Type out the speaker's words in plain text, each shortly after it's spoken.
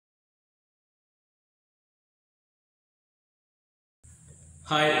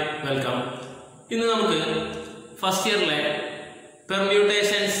Hi, welcome. In the first year,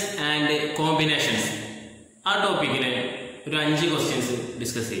 permutations and combinations. Our topic is 5 questions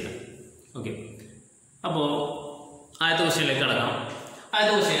discuss. Okay. Now, question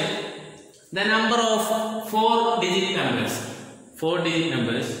the number of 4-digit numbers. 4-digit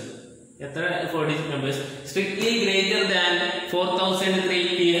numbers strictly greater than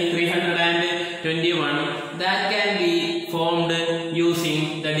 4,321 that can be formed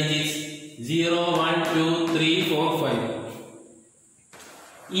using the digits 0, 1, 2, 3, 4, 5.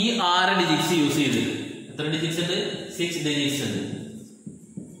 These 6 digits use it. 6 digits.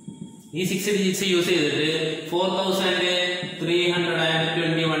 These 6 digits use it.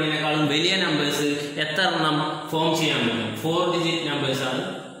 4,321 in a numbers form 4-digit numbers are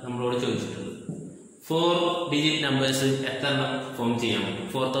 4-digit numbers form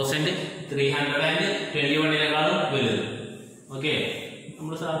 4,321 okay.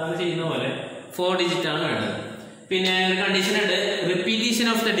 4-digit condition repetition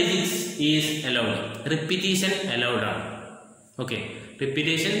of the digits is allowed. Repetition allowed. Okay.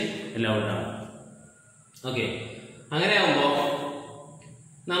 Repetition allowed. Okay.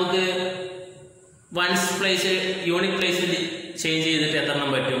 Once place unit place change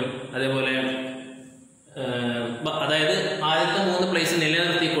അതായത് ആദ്യത്തെ 3 place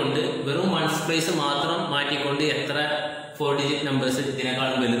നിലനിർത്തിക്കൊണ്ട് വെറും once place മാത്രം മാറ്റിക്കൊണ്ട് എത്ര 4-digit numbers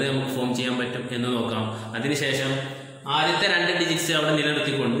ഇതിനേക്കാളും വലുത് നമുക്ക് ഫോം ചെയ്യാൻ പറ്റും എന്ന് നോക്കാം. അതിനുശേഷം ആദ്യത്തെ 2 ഡിജിറ്റ്സ് അവിടെ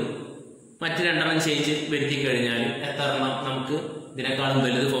നിലനിർത്തിക്കൊണ്ട് മറ്റ് 2 ചേഞ്ച് വരുത്തി കഴിഞ്ഞാൽ എത്ര നമുക്ക് ഇതിനേക്കാളും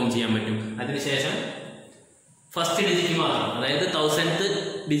വലുത് ഫോം ചെയ്യാൻ പറ്റും. അതിനുശേഷം ഫസ്റ്റ് ഡിജിറ്റ് മാത്രം, അതായത് 1000th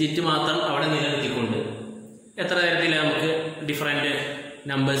ഡിജിറ്റ് മാത്രം അവിടെ നിലനിർത്തിക്കൊണ്ട് എത്ര തരത്തിൽ നമുക്ക് ഡിഫറെന്റ്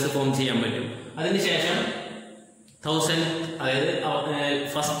നമ്പേഴ്സ് ഫോം ചെയ്യാൻ പറ്റും. അതിനുശേഷം 1000 അതായത്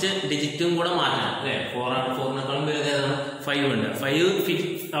ഫസ്റ്റ് ഡിജിറ്റും കൂടെ മാറ്റാം അല്ലെ. 4-4നേക്കാളും വലുതാണ് 5 ഉണ്ട്. 5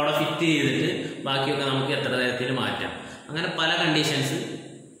 അവിടെ ഫിറ്റ് ചെയ്തിട്ട് ബാക്കിയൊക്കെ നമുക്ക് എത്ര തരത്തിൽ മാറ്റാം. അങ്ങനെ പല കണ്ടീഷൻസ്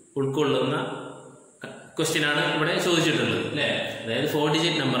ഉൾക്കൊള്ളുന്ന ക്വസ്റ്റ്യൻ ആണ് ഇവിടെ ചോദിച്ചിട്ടുള്ളത് അല്ലെ. അതായത്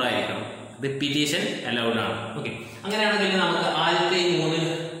 4-digit നമ്പർ ആയിരിക്കണം. റിപ്പീറ്റേഷൻ അലൗഡ് ആണ്. ഓക്കെ. അങ്ങനെയാണെങ്കിൽ നമുക്ക് ആദ്യത്തെ 3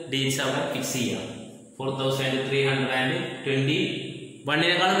 ഡിജിറ്റ്സ് അവിടെ ഫിക്സ് ചെയ്യാം.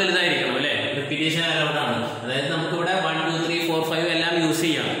 4,321 വലുതായിരിക്കണം അല്ലെ. റിപ്പീറ്റേഷൻ അലൗഡ് ആണ്. അതായത് നമുക്ക് ഇവിടെ 1, 2, 3, 4, 5 എല്ലാം യൂസ്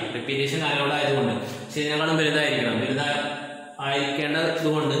ചെയ്യാം. റിപ്പീറ്റേഷൻ അലൗഡ് ആയതുകൊണ്ട്. പക്ഷെ ഇതിനേക്കാളും വലുതായിരിക്കണം. ആയിരിക്കേണ്ടത്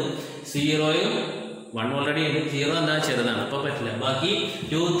കൊണ്ട് 0യും 1 ഓൾറെഡി ഉണ്ട്. 0 എന്താ ചെറുതാണ്, അപ്പൊ പറ്റില്ല. ബാക്കി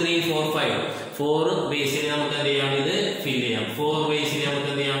 2, 3, 4, 5 4 ബേസിൽ നമുക്ക് എന്ത് ചെയ്യാം, ഇത് ഫിൽ ചെയ്യാം. 4 ബേസിൽ നമുക്ക്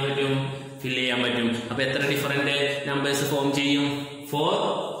എന്ത് ചെയ്യാൻ പറ്റും, ഫിൽ ചെയ്യാൻ പറ്റും. അപ്പൊ എത്ര ഡിഫറെന്റ് നമ്പേഴ്സ് ഫോം ചെയ്യും? 4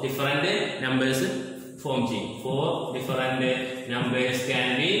 ഡിഫറെന്റ് നമ്പേഴ്സ് ഫോം ചെയ്യും. 4 different numbers can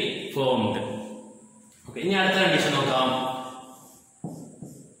be formed. Okay. ഇനി അടുത്ത കണ്ടീഷൻ നോക്കാം.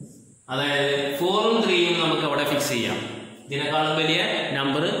 അതായത് 4ഉം 3യും നമുക്ക് അവിടെ ഫിക്സ് ചെയ്യാം. ഇതിനേക്കാളും വലിയ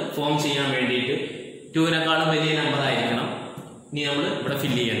നമ്പർ ഫോം ചെയ്യാൻ വേണ്ടിയിട്ട് 2നേക്കാളും വലിയ നമ്പർ ആയിരിക്കണം ഇനി നമ്മൾ ഇവിടെ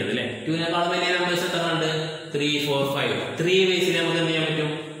ഫില്ല് ചെയ്യേണ്ടത് അല്ലെ. 2നേക്കാളും വലിയ നമ്പേഴ്സ് എത്ര ഉണ്ട്? 3, 4, 5. 3 ബേസിൽ നമുക്ക് എന്ത് ചെയ്യാൻ പറ്റും,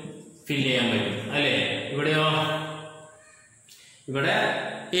 ഫില്ല് ചെയ്യാൻ പറ്റും അല്ലെ. ഇവിടെയോ, ഇവിടെ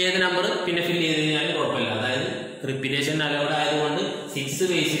ഏത് നമ്പർ പിന്നെ ഫില്ല് ചെയ്ത് കഴിഞ്ഞാലും കുഴപ്പമില്ല. അതായത് റിപ്പീറ്റേഷൻ അലൗഡ് ആയതുകൊണ്ട് 6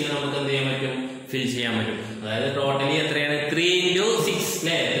 ബേസിൽ നമുക്ക് എന്ത് ചെയ്യാൻ പറ്റും, ഫിൽ ചെയ്യാൻ പറ്റും. അതായത് ടോട്ടലി എത്രയാണ്? 3 into 6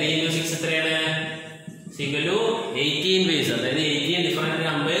 അല്ലെ. 3 into 6 എത്രയാണ്? 18 ബേസ്. അതായത് 18 different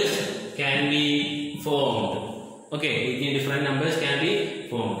numbers can be formed. Okay. 18 different numbers can be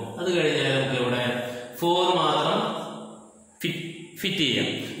formed. അത് കഴിഞ്ഞാൽ നമുക്ക് ഇവിടെ 4 മാത്രം ഫിറ്റ് ചെയ്യാം.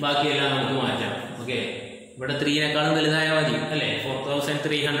 ബാക്കിയെല്ലാം നമുക്ക് മാറ്റാം. ഓക്കെ. ഇവിടെ 3നേക്കാളും വലുതായാൽ മതി അല്ലെ.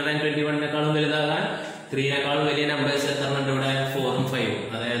 4,321 വലുതാകാൻ 3നേക്കാളും വലിയ നമ്പേഴ്സ് എത്ര ഉണ്ട് ഇവിടെ? 4ഉം 5ഉം.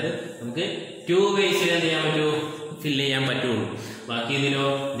 അതായത് നമുക്ക് 2 ബേസിൽ എന്ത് ചെയ്യാൻ പറ്റൂ, ഫില്ല് ചെയ്യാൻ പറ്റുള്ളൂ. ബാക്കി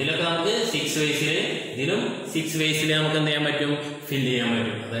ഇതിലൊക്കെ നമുക്ക് 6 ബേസിൽ, ഇതിലും 6 ബേസിൽ നമുക്ക് എന്ത് ചെയ്യാൻ പറ്റും, ഫില്ല് ചെയ്യാൻ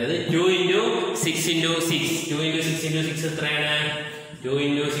പറ്റും. അതായത് 2 into 6 into 6 2 into 6 into 6 എത്രയാണ്? 2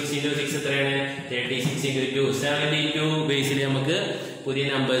 into 6 into 6 എത്രയാണ്? 36 into 2 72 ബേസിൽ നമുക്ക് പുതിയ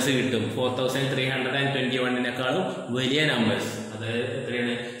നമ്പേഴ്സ് കിട്ടും. 4,321നേക്കാളും വലിയ നമ്പേഴ്സ്. അതായത്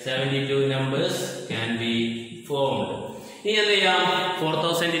എത്രയാണ്? 72 നമ്പേഴ്സ് ക്യാൻ ബി ഫോംഡ്. ഇനി എന്ത് ചെയ്യാം,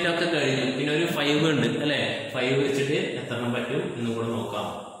 4,000 കഴിഞ്ഞു. പിന്നെ ഒരു 5 ഉണ്ട് അല്ലെ. 5 വെച്ചിട്ട് എത്ര പറ്റും എന്നും കൂടെ നോക്കാം.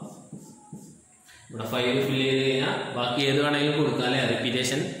 ഇവിടെ 5 ഫില്ല് ചെയ്ത് കഴിഞ്ഞാൽ ബാക്കി ഏത് വേണമെങ്കിലും കൊടുക്കാം അല്ലെ.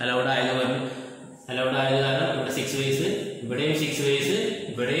 റിപ്പീറ്റേഷൻ അലൗഡ് ആയത് കാരണം ഇവിടെ 6 ബേസ്, ഇവിടെയും 6 ബേസ്,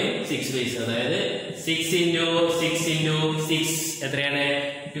 ഇവിടെയും 6 ബേസ്. അതായത് 6 into 6 into 6 എത്രയാണ്?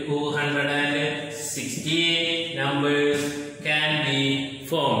 260 നമ്പേഴ്സ് ക്യാൻ ബി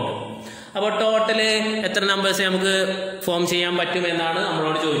ഫോംഡ്. അപ്പൊ ടോട്ടല് എത്ര നമ്പേഴ്സ് നമുക്ക് ഫോം ചെയ്യാൻ പറ്റും എന്നാണ്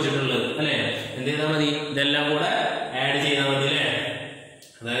നമ്മളോട് ചോദിച്ചിട്ടുള്ളത് അല്ലെ. എന്ത് ചെയ്താൽ മതി, ഇതെല്ലാം കൂടെ ആഡ് ചെയ്താൽ മതി അല്ലെ.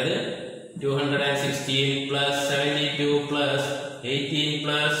 അതായത് 216 plus 72 plus 18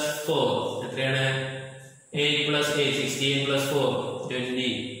 plus 4 എത്രയാണ് 8 plus 8 16 plus 4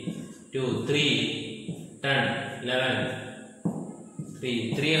 22 3 10 11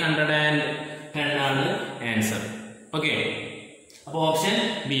 310 ആണ് ആൻസർ. ഓക്കെ, അപ്പോൾ ഓപ്ഷൻ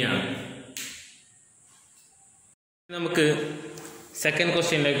ബി ആണ്. നമുക്ക് സെക്കൻഡ്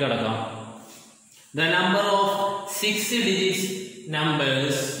ക്വസ്റ്റ്യനിലേക്ക് കടക്കാം. The number of 6-digit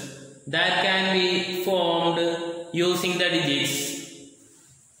numbers that can be formed using the digits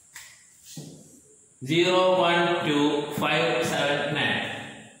 0, 1, 2, 5, 7, 9.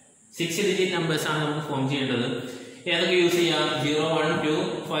 6-digit numbers ആണ് നമുക്ക് ഫോം ചെയ്യേണ്ടത്. ഏതൊക്കെ യൂസ് ചെയ്യാം? 0, 1, 2,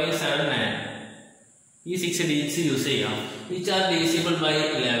 5, 7, 9. ഈ 6 digits യൂസ് ചെയ്യാം. Which are divisible by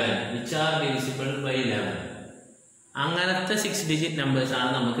 11. Which are divisible by 11. അങ്ങനത്തെ 6-digit numbers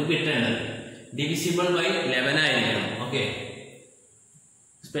ആണ് നമുക്ക് കിട്ടേണ്ടത്. ഡിവിസിബിൾ ബൈ 11 ആയിരിക്കണം. ഓക്കെ,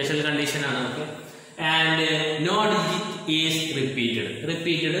 സ്പെഷ്യൽ കണ്ടീഷൻ ആണ്. Okay, and no digit is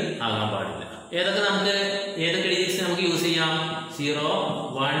repeated ആകാൻ പാടില്ല. ഏതൊക്കെ ഡിജിറ്റ്സ് നമുക്ക് യൂസ് ചെയ്യാം? 0,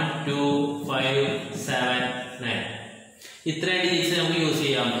 1, 2, 5, 7, 9. ഇത്രയും ഡിജിറ്റ്സ് നമുക്ക് യൂസ്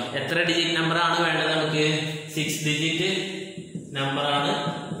ചെയ്യാം. എത്ര ഡിജിറ്റ് നമ്പർ ആണ് വേണ്ടത്? നമുക്ക് 6 ഡിജിറ്റ് നമ്പർ ആണ്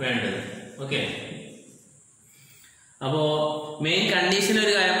വേണ്ടത്. ഓക്കെ, അപ്പോ മെയിൻ കണ്ടീഷൻ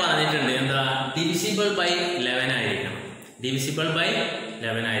ഒരു കാര്യം പറഞ്ഞിട്ടുണ്ട്. എന്താ? ഡിവിസിബിൾ ബൈ 11 ആയിരിക്കണം. ഡിവിസിബിൾ ബൈ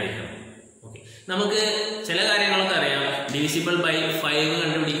 11 ആയിരിക്കണം. ഓക്കെ, നമുക്ക് ചില കാര്യങ്ങളൊക്കെ അറിയാം. ഡിവിസിബിൾ ബൈ 5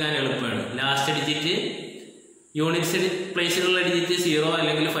 കണ്ടുപിടിക്കാൻ എളുപ്പമാണ്. ലാസ്റ്റ് ഡിജിറ്റ് യൂണിറ്റ്സ് പ്ലേസിലുള്ള ഡിജിറ്റ് 0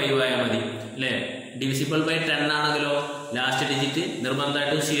 അല്ലെങ്കിൽ 5 ആയാൽ മതി അല്ലേ? ഡിവിസിബിൾ ബൈ 10 ആണെങ്കിലോ ലാസ്റ്റ് ഡിജിറ്റ്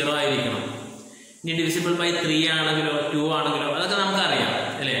നിർബന്ധമായിട്ടും 0 ആയിരിക്കണം. ഇനി ഡിവിസിബിൾ ബൈ 3 ആണെങ്കിലോ 2 ആണെങ്കിലോ അതൊക്കെ നമുക്കറിയാം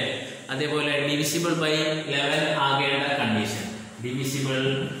അല്ലേ? അതേപോലെ divisible by 11 ആകേണ്ട condition, divisible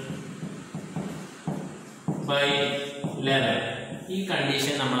by 11 ഈ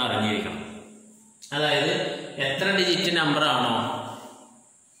കണ്ടീഷൻ നമ്മൾ അറിഞ്ഞിരിക്കണം. അതായത് എത്ര ഡിജിറ്റ് നമ്പർ ആണോ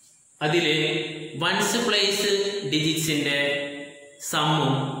അതില് once place ഡിജിറ്റ്സിന്റെ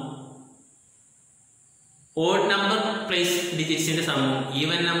സമ്മും odd number place ഡിജിറ്റ്സിന്റെ സമ്മും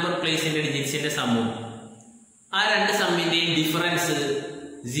even number പ്ലേസിന്റെ ഡിജിറ്റ്സിന്റെ സമ്മും ആ രണ്ട് സമ്മിന്റെയും ഡിഫറൻസ്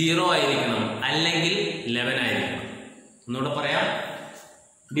 0 ആയിരിക്കണം, അല്ലെങ്കിൽ 11 ആയിരിക്കണം. ഒന്നുകൂടെ പറയാം.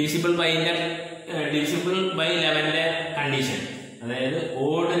 ഡിവിസിബിൾ ബൈ 11ന്റെ കണ്ടീഷൻ, അതായത്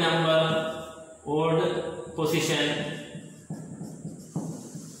odd number odd position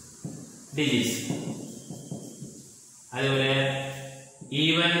digits, അതുപോലെ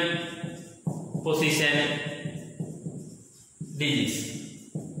even position digits.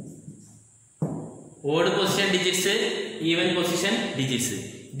 Odd position digits, even position digits,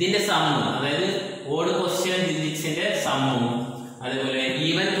 ഇതിന്റെ സമ്മ്, അതായത് ഓഡ് പൊസിഷൻ ഡിജിറ്റ്സിന്റെ സമ്മും അതുപോലെ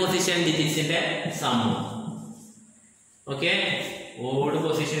even position ഡിജിറ്റ്സിന്റെ സമ്മും. Okay, odd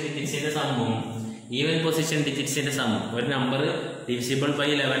position ഡിജിറ്റ്സിന്റെ സമ്മും even position ഡിജിറ്റ്സിന്റെ സമ്മും. ഒരു നമ്പർ ഡിവിസിബിൾ ബൈ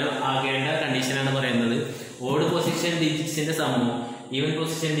 11 ആകേണ്ട കണ്ടീഷനാണ് പറയുന്നത്. ഓഡ് പൊസിഷൻ ഡിജിറ്റ്സിന്റെ സമ്മും ഈവൻ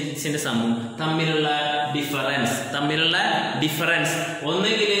പൊസിഷൻ ഡിജിറ്റ്സിന്റെ സമ്മും തമ്മിലുള്ള difference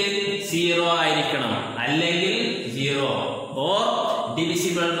ഒന്നുകിൽ 0 ആയിരിക്കണം, അല്ലെങ്കിൽ 0 ഓർ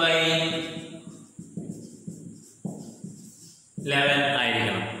ഡിവിസിബിൾ ബൈ 11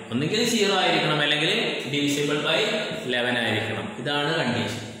 ആയിരിക്കണം. ഒന്നുകിൽ 0 ആയിരിക്കണം, അല്ലെങ്കിൽ ഡിവിസിബിൾ ബൈ 11 ആയിരിക്കണം. ഇതാണ്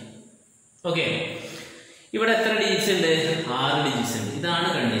കണ്ടീഷൻ. ഓക്കെ, ഇവിടെ എത്ര ഡിജിറ്റ്സ് ഉണ്ട്? 6 ഡിജിറ്റ്സ് ഉണ്ട്. ഇതാണ്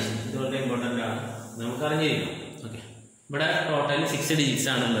കണ്ടീഷൻ. ഇത് വളരെ ഇമ്പോർട്ടന്റ് ആണ്, നമുക്ക് അറിഞ്ഞിരിക്കണം. ഓക്കെ, ഇവിടെ ടോട്ടൽ 6 ഡിജിറ്റ്സ്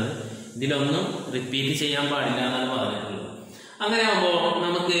ആണുള്ളത്. ഇതിലൊന്നും റിപ്പീറ്റ് ചെയ്യാൻ പാടില്ല എന്നാണ് പറഞ്ഞിട്ടുള്ളത്. അങ്ങനെ ആകുമ്പോൾ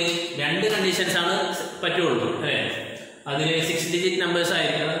നമുക്ക് 2 കണ്ടീഷൻസ് ആണ് പറ്റുള്ളൂ അല്ലേ? അതിൽ 6 ഡിജിറ്റ് നമ്പേഴ്സ്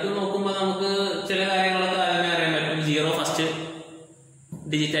ആയിരിക്കണം. അത് നോക്കുമ്പോൾ നമുക്ക് ചില കാര്യങ്ങളൊക്കെ അറിയാൻ പറ്റും. 0 ഫസ്റ്റ്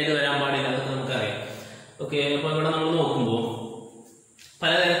ഡിജിറ്റ് ആയിട്ട് വരാൻ പാടില്ല, അതൊക്കെ നമുക്കറിയാം. ഓക്കെ, അപ്പോൾ ഇവിടെ നമ്മൾ നോക്കുമ്പോൾ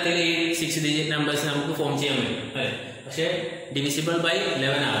പലതരത്തിൽ ഈ 6 ഡിജിറ്റ് നമ്പേഴ്സ് നമുക്ക് ഫോം ചെയ്യാൻ പറ്റും അല്ലേ? പക്ഷേ ഡിവിസിബിൾ ബൈ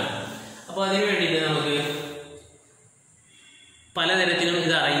 11 ആണ്. അപ്പോൾ അതിന് വേണ്ടിയിട്ട് നമുക്ക് പലതരത്തിലും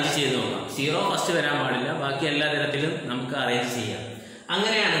ഇത് അറേഞ്ച് ചെയ്ത് നോക്കാം. 0 ഫസ്റ്റ് വരാൻ പാടില്ല, ബാക്കി എല്ലാ തരത്തിലും നമുക്ക് അറേഞ്ച് ചെയ്യാം.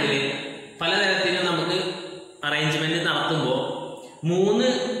 അങ്ങനെയാണെങ്കിൽ പലതരത്തിലും നമുക്ക് അറേഞ്ച്മെന്റ് നടത്തുമ്പോൾ 3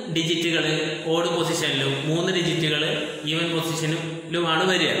 ഡിജിറ്റുകൾ ഓഡ് പൊസിഷനിലും 3 ഡിജിറ്റുകൾ ഈവൻ പൊസിഷനിലുമാണ്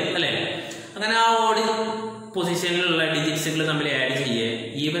വരിക അല്ലേ? അങ്ങനെ ആ ഓഡ് പൊസിഷനിലുള്ള ഡിജിറ്റ്സുകൾ തമ്മിൽ ആഡ് ചെയ്യുക,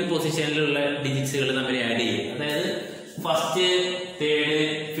 ഈവൻ പൊസിഷനിലുള്ള ഡിജിറ്റ്സുകൾ തമ്മിൽ ആഡ് ചെയ്യുക. അതായത് ഫസ്റ്റ്, തേർഡ്,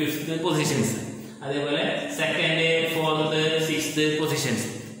 ഫിഫ്ത്ത് പൊസിഷൻസ്, അതേപോലെ സെക്കൻഡ്, ഫോർത്ത്, സിക്സ്ത് പൊസിഷൻസ്.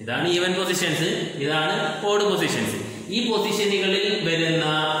 ഇതാണ് ഈവൻ പൊസിഷൻസ്, ഇതാണ് ഓഡ് പൊസിഷൻസ്. ഈ പൊസിഷനുകളിൽ വരുന്ന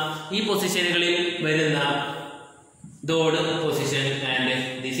odd position and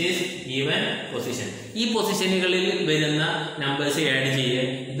this is even position. ഈ പൊസിഷനുകളിൽ വരുന്ന നമ്പേഴ്സ് ആഡ് ചെയ്യുക,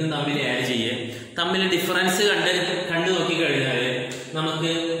 ഇതും തമ്മിൽ ആഡ് ചെയ്യുക. തമ്മിൽ ഡിഫറൻസ് കണ്ടു നോക്കി കഴിഞ്ഞാൽ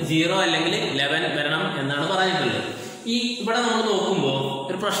നമുക്ക് 0 അല്ലെങ്കിൽ 11 വരണം എന്നാണ് പറഞ്ഞിട്ടുള്ളത്. ഇവിടെ നമ്മൾ നോക്കുമ്പോൾ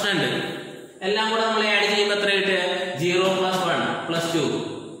ഒരു പ്രശ്നമുണ്ട്. എല്ലാം കൂടെ നമ്മൾ ആഡ് ചെയ്യുമ്പോൾ എത്ര കിട്ടുക? 0 + 1 + 2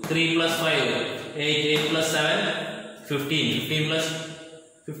 3 + 5 8 8 + 7 15 15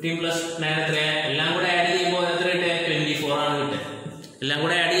 + 9 എത്ര? എല്ലാം കൂടെ ആഡ് ചെയ്യുമ്പോൾ എത്ര കിട്ടുക? 24 ആണ് കിട്ടുക. എല്ലാം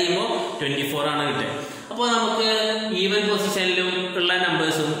കൂടെ ആഡ് ചെയ്യുമ്പോൾ 24 ആണ് കിട്ടുക. അപ്പോൾ നമുക്ക് ഈവൻ പൊസിഷനിലും ഉള്ള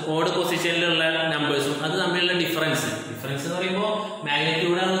നമ്പേഴ്സും ഓഡ് പൊസിഷനിലുള്ള നമ്പേഴ്സും അത് തമ്മിലുള്ള ഡിഫറൻസ് എന്ന് പറയുമ്പോൾ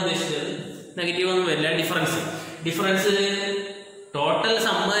മാഗ്നിറ്റ്യൂഡാണ് ഉദ്ദേശിച്ചത്, നെഗറ്റീവ് ഒന്നും വരില്ല. ഡിഫറൻസ് ടോട്ടൽ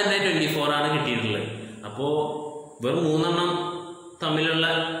സമ്മ തന്നെ 24 ആണ് കിട്ടിയിട്ടുള്ളത്. അപ്പോൾ വെറും 3 എണ്ണം തമ്മിലുള്ള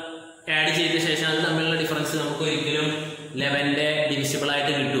ആഡ് ചെയ്ത ശേഷം അത് തമ്മിലുള്ള ഡിഫറൻസ് നമുക്ക് ഒരിക്കലും 11ന്റെ ഡിവിസിബിൾ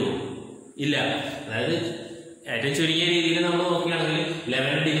ആയിട്ട് കിട്ടുമോ? ഇല്ല. അതായത് ഏറ്റവും ചുരുങ്ങിയ രീതിയിൽ നമ്മൾ നോക്കുകയാണെങ്കിൽ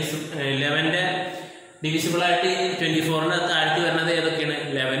 11ന്റെ ഡിവിസിബിൾ ആയിട്ട് 24ന്റെ താഴ്ത്തി വരുന്നത് ഏതൊക്കെയാണ്?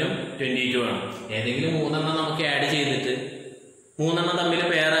 11ഉം 22 ആണ്. ഏതെങ്കിലും 3 എണ്ണം നമുക്ക് ആഡ് ചെയ്തിട്ട് 3 എണ്ണം തമ്മിൽ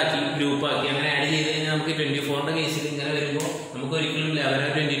പെയറാക്കി ഗ്രൂപ്പാക്കി അങ്ങനെ ആഡ് ചെയ്ത് കഴിഞ്ഞാൽ നമുക്ക് 24ന്റെ കേസിൽ ഇങ്ങനെ വരുമ്പോൾ നമുക്ക് ഒരിക്കലും 11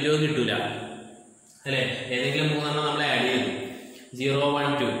 22 കിട്ടൂല അല്ലെ? ഏതെങ്കിലും 3 എണ്ണം നമ്മൾ ആഡ് ചെയ്തു. 0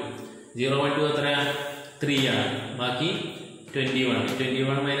 1 2 എത്ര? 3 ആണ്. ബാക്കി 21 -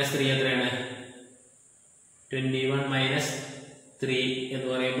 3 എത്രയാണ്? 21 - 3 എന്ന്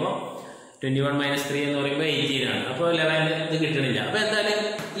പറയുമ്പോൾ 18 ആണ്. അപ്പോൾ 11 ഇത് കിട്ടണില്ല. അപ്പൊ എന്തായാലും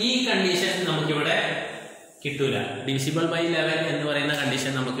ഈ കണ്ടീഷൻ നമുക്കിവിടെ കിട്ടൂല. ഡിവിസിബിൾ ബൈ 11 എന്ന് പറയുന്ന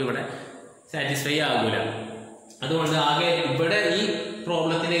കണ്ടീഷൻ നമുക്കിവിടെ സാറ്റിസ്ഫൈ ആകൂല. അതുകൊണ്ട് ആകെ ഇവിടെ ഈ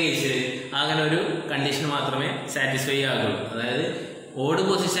പ്രോബ്ലത്തിന്റെ കേസിൽ അങ്ങനെ ഒരു കണ്ടീഷൻ മാത്രമേ സാറ്റിസ്ഫൈ ആകുള്ളൂ. അതായത് ഓഡ്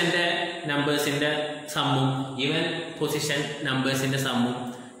പൊസിഷന്റെ നമ്പേഴ്സിന്റെ സമ്മും ഈവൻ പൊസിഷൻ നമ്പേഴ്സിന്റെ സമ്മും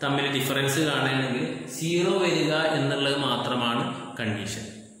തമ്മിൽ ഡിഫറൻസ് കാണുകയാണെങ്കിൽ 0 വരിക എന്നുള്ളത് മാത്രമാണ് കണ്ടീഷൻ.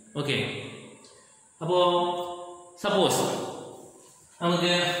 ഓക്കെ. അപ്പോൾ സപ്പോസ്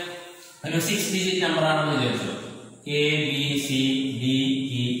നമുക്ക് ഒരു 6 ഡിജിറ്റ് നമ്പർ ആണെന്ന് വിചാരിച്ചു. ABCDEF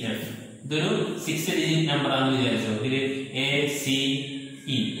ഇതൊരു 6 ഡിജിറ്റ് നമ്പർ ആണെന്ന് വിചാരിച്ചു. ഇതിൽ ACE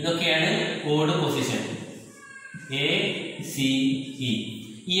ഇതൊക്കെയാണ് odd position. ACE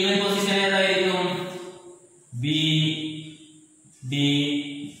even position ഏതായിരിക്കും? BDF.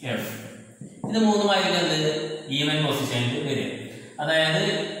 ഇത് മൂന്നുമായിരിക്കും ഈവൻ പൊസിഷനിൽ വരിക. അതായത്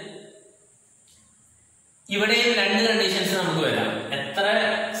ഇവിടെ 2 കണ്ടീഷൻസ് നമുക്ക് വരാം. എത്ര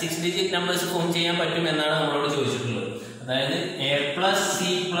 6 ഡിജിറ്റ് നമ്പേഴ്സ് ഫോം ചെയ്യാൻ പറ്റും എന്നാണ് നമ്മളോട് ചോദിച്ചിട്ടുള്ളത്. അതായത് A + C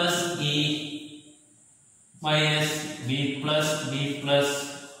 + E - B + D +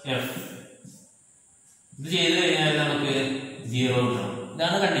 F ഇത് ചെയ്ത് കഴിഞ്ഞാൽ നമുക്ക് 0 കിട്ടണം.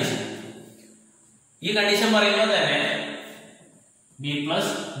 ഇതാണ് കണ്ടീഷൻ. ഈ കണ്ടീഷൻ പറയുമ്പോൾ തന്നെ B +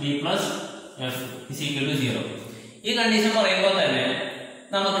 D + F = 0. ഈ കണ്ടീഷൻ പറയുമ്പോൾ തന്നെ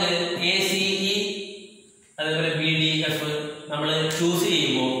നമുക്ക് ACE അതേപോലെ BDF നമ്മൾ ചൂസ്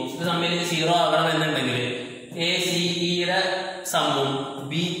ചെയ്യുമ്പോൾ ഇത് തമ്മിൽ 0 ആകണം എന്നുണ്ടെങ്കിൽ ACEയുടെ സമ്മും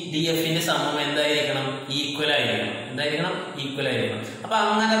BDFന്റെ സമ്മും എന്തായിരിക്കണം? ഈക്വൽ ആയിരിക്കണം. അപ്പൊ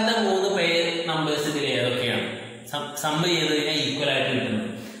അങ്ങനത്തെ 3 പെയർ നമ്പേഴ്സ് ഇതിൽ ഏതൊക്കെയാണ് സമ്മ് ചെയ്ത് കഴിഞ്ഞാൽ ഈക്വൽ ആയിട്ട് കിട്ടുന്നത്?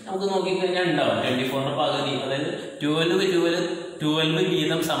 നമുക്ക് നോക്കിക്കഴിഞ്ഞാൽ ഉണ്ടാവും 24ന്റെ പകുതി, അതായത് 12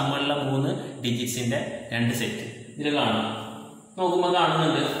 വീതം സമ്മുള്ള 3 ഡിജിറ്റ്സിന്റെ 2 സെറ്റ് ഇതിൽ കാണാം. നോക്കുമ്പോൾ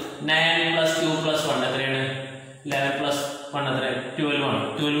കാണുന്നുണ്ട് 9 + 2 + 1 എത്രയാണ്? 11 + 1 എത്ര? 12 ആണ്.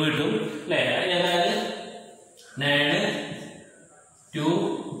 12 കിട്ടും അല്ലെ? അതായത് 9 2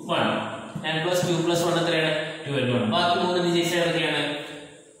 1 9 + 2 + 1 എത്രയാണ്? 12 ആണ്. ബാക്കി 3 ഡിജിറ്റ്സ് ഏതൊക്കെയാണ്?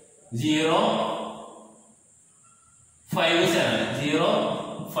 0 5 7 0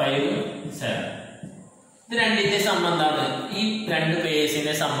 5 7. ഇത് രണ്ടിന്റെ സമ്മ എന്താണ്? ഈ 2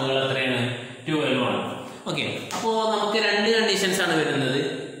 പേഴ്സിന്റെ സമ്മുകൾ എത്രയാണ്? 12 ആണ്. ഓക്കെ. അപ്പോ നമുക്ക് 2 കണ്ടീഷൻസ് ആണ് വരുന്നത്.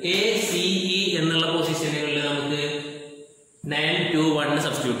 ACE എന്നുള്ള പൊസിഷനുകളിൽ നമുക്ക് 9 2 1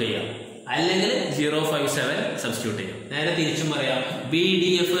 സബ്സ്റ്റിറ്റ്യൂട്ട് ചെയ്യാം, അല്ലെങ്കിൽ 0 5 7 സബ്സ്റ്റിറ്റ്യൂട്ട് ചെയ്യാം. നേരെ തിരിച്ചും പറയാം.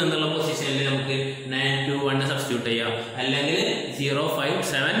 BDF എന്നുള്ള പൊസിഷനിൽ നമുക്ക് 9 2 1 സബ്സ്റ്റിറ്റ്യൂട്ട് ചെയ്യാം, അല്ലെങ്കിൽ 0 5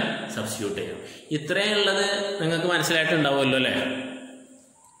 7 സബ്സ്റ്റിറ്റ്യൂട്ട് ചെയ്യാം. ഇത്രയുള്ളത് നിങ്ങൾക്ക് മനസ്സിലായിട്ടുണ്ടാവുമല്ലോ അല്ലേ?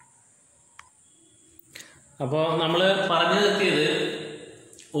 അപ്പോൾ നമ്മൾ പറഞ്ഞു നിർത്തിയത്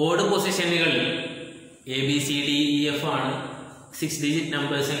ഓഡ് പൊസിഷനുകളിൽ ABCDEF ആണ് 6 ഡിജിറ്റ്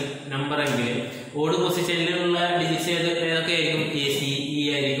നമ്പർ എങ്കിൽ ഓഡ് പൊസിഷനിലുള്ള ഡിജിറ്റ്സ് ഏതൊക്കെ ആയിരിക്കും? ACE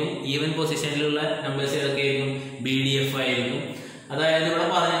ആയിരിക്കും. ഈവൻ പൊസിഷനിലുള്ള നമ്പേഴ്സ് ഏതൊക്കെ ആയിരിക്കും? BDF ആയിരിക്കും. അതായത് ഇവിടെ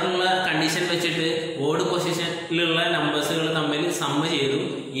പറഞ്ഞിട്ടുള്ള കണ്ടീഷൻ വെച്ചിട്ട് ഓഡ് പൊസിഷനിലുള്ള നമ്പേഴ്സുകൾ തമ്മിൽ സമ്മ് ചെയ്തു,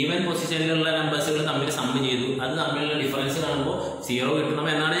 ഈവൻ പൊസിഷനിലുള്ള നമ്പേഴ്സുകൾ തമ്മിൽ സമ്മ് ചെയ്തു. അത് തമ്മിലുള്ള ഡിഫറൻസ് കാണുമ്പോൾ 0 കിട്ടണം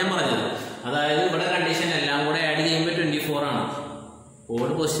എന്നാണ് ഞാൻ പറഞ്ഞത്. അതായത് ഇവിടെ കണ്ടീഷൻ എല്ലാം കൂടെ ആഡ് ചെയ്യുമ്പോൾ 24 ആണ്.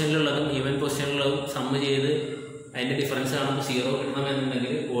 ഓഡ് പൊസിഷനിലുള്ളതും ഈവൻ പൊസിഷനിലുള്ളതും സമ്മ് ചെയ്ത് അതിന്റെ ഡിഫറൻസ് കാണുമ്പോൾ 0 കിട്ടണം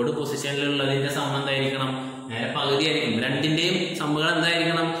എന്നുണ്ടെങ്കിൽ ഓഡ് പൊസിഷനിലുള്ളതിന്റെ സമ്മ എന്തായിരിക്കണം? നേരെ പകുതി ആയിരിക്കും. രണ്ടിന്റെയും സമ്മുകൾ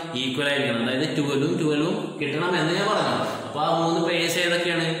എന്തായിരിക്കണം? ഈക്വൽ ആയിരിക്കണം. അതായത് 12 ഉം 12 ഉം കിട്ടണം എന്ന് ഞാൻ പറഞ്ഞു. അപ്പൊ ആ 3 പേഴ്സ്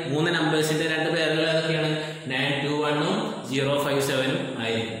ഏതൊക്കെയാണ്? 3 നമ്പേഴ്സിന്റെ 2 പേരുകൾ ഏതൊക്കെയാണ്? 921 057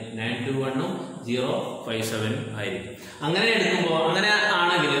 ആയിരിക്കും. 921 057 ആയിരിക്കും. അങ്ങനെ എടുക്കുമ്പോൾ അങ്ങനെ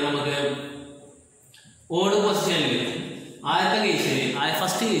ആണെങ്കിൽ നമുക്ക് ഓഡ് പൊസിഷനിൽ ആദ്യത്തെ കേസിൽ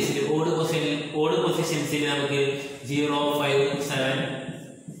ഫസ്റ്റ് കേസിൽ ഓഡ് പൊസിഷൻസിൽ നമുക്ക് 057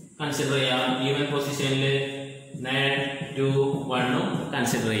 കൺസിഡർ ചെയ്യാം. ഈവൻ പൊസിഷനിൽ 921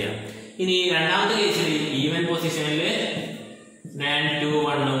 കൺസിഡർ ചെയ്യാം. ഇനി രണ്ടാമത്തെ കേസിൽ ഈവൻ പൊസിഷനിൽ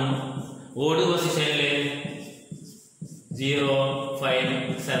 921 ഓഡ് പൊസിഷനിൽ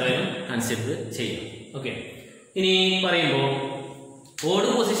 057 കൺസിഡർ ചെയ്യാം. ഓക്കെ. ഇനി പറയുമ്പോൾ ഓഡ്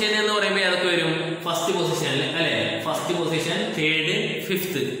പൊസിഷൻ എന്ന് പറയുമ്പോൾ ഏതൊക്കെ വരും? ഫസ്റ്റ് പൊസിഷനിൽ അല്ലെ? First position, third,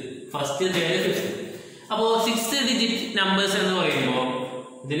 fifth. First, third, fifth. അപ്പോ 6 ഡിജിറ്റ് നമ്പേഴ്സ് എന്ന് പറയുമ്പോൾ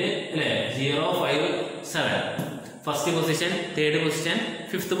ഇതില് അല്ലെ 057 first position, third position,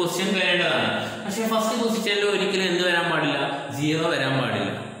 fifth position വരേണ്ടതാണ്. പക്ഷെ ഫസ്റ്റ് പൊസിഷനിൽ ഒരിക്കലും എന്ത് വരാൻ പാടില്ല? 0 വരാൻ പാടില്ല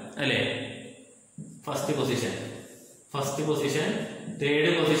അല്ലെ? First position, third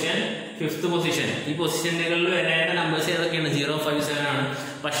position, fifth position, ഈ പൊസിഷനുകളിൽ വരേണ്ട നമ്പേഴ്സ് ഏതൊക്കെയാണ്? 057 ആണ്.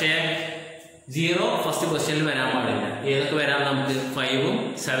 പക്ഷേ 0 ഫസ്റ്റ് പൊസിഷനിൽ വരാൻ പാടില്ല. ഏതൊക്കെ വരാം? നമുക്ക് 5ഉം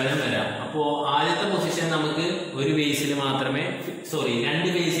 7ഉം വരാം. അപ്പോ ആദ്യത്തെ പൊസിഷൻ നമുക്ക് ഒരു ബേസിൽ മാത്രമേ രണ്ട്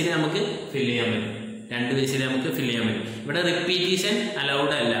ബേസിൽ നമുക്ക് ഫില്ല് ചെയ്യാൻ പറ്റും. 2 ബേസിൽ നമുക്ക് ഫില്ല് ചെയ്യാൻ പറ്റും. ഇവിടെ റിപ്പീറ്റേഷൻ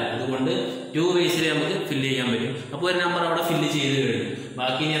അലൗഡ് അല്ല, അതുകൊണ്ട് 2 ബേസിൽ നമുക്ക് ഫില്ല് ചെയ്യാൻ പറ്റും. അപ്പോൾ ഒരു നമ്പർ അവിടെ ഫില്ല് ചെയ്ത് കഴിഞ്ഞു.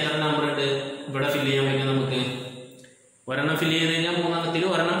 ബാക്കി ഇനി എത്ര നമ്പർ ഉണ്ട് ഇവിടെ ഫില്ല് ചെയ്യാൻ പറ്റും? നമുക്ക് ഒരെണ്ണം ഫില്ല് ചെയ്ത് കഴിഞ്ഞാൽ 3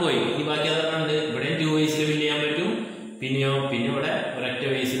 ഒരെണ്ണം പോയി. ഈ ബാക്കി അതെണ്ണം ഉണ്ട്. ഇവിടെ 2 ബേസിൽ ഫില്ല് ചെയ്യാൻ പറ്റും. പിന്നെ ഇവിടെ ഒരൊറ്റ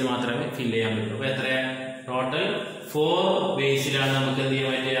ബേസിൽ മാത്രമേ ഫില്ല് ചെയ്യാൻ പറ്റൂ. അപ്പൊ എത്ര? ടോട്ടൽ 4 ബേസിലാണ് നമുക്ക് എന്ത്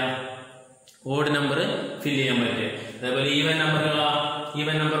ചെയ്യാൻ പറ്റുക? ഓഡ് നമ്പർ ഫില്ല് ചെയ്യാൻ പറ്റുക. അതേപോലെ ഈവൻ നമ്പർ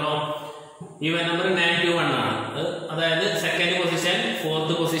 921 ആണ്. അതായത് second position,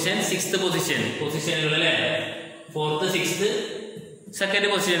 fourth position, sixth പൊസിഷനുകൾ അല്ലെ? 4th, 6th, second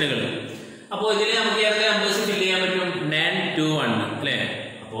പൊസിഷനുകൾ. അപ്പോ ഇതിൽ നമുക്ക് ഏതൊക്കെ നമ്പേഴ്സ് ഫില്ല് ചെയ്യാൻ പറ്റും? 921 അല്ലെ?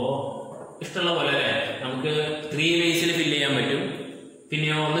 അപ്പോ ഇഷ്ടമുള്ള പോലെ അല്ലെ? നമുക്ക് 3 ബേസിൽ ഫില്ല് ചെയ്യാൻ പറ്റും. പിന്നെ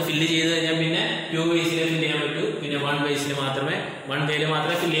ഒന്ന് ഫില്ല് ചെയ്ത് കഴിഞ്ഞാൽ പിന്നെ 2 ബേസിൽ ഫില്ല് ചെയ്യാൻ പറ്റും. പിന്നെ 1 ബേസിൽ മാത്രമേ 1 വേയിൽ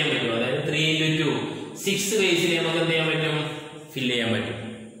മാത്രമേ ഫില്ല് ചെയ്യാൻ പറ്റൂ. അതായത് 3 × 2 6 ബേസിൽ നമുക്ക് എന്ത് ചെയ്യാൻ പറ്റും? ഫില്ല് ചെയ്യാൻ പറ്റും.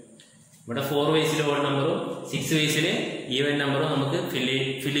 ഇവിടെ 4 ബേസിൽ ഓഡ് നമ്പറും 6 ബേസിൽ ഈവൻ നമ്പറും നമുക്ക് ഫില്ല്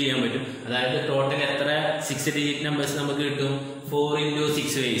ചെയ്യാൻ പറ്റും. അതായത് ടോട്ടൽ എത്ര 6 ഡിജിറ്റ് നമ്പേഴ്സ് നമുക്ക് കിട്ടും? 4 ×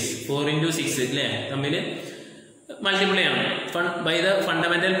 6 ബേസ്, 4 × 6 അല്ലെ? തമ്മിൽ മൾട്ടിപ്ലൈ ആണ് by the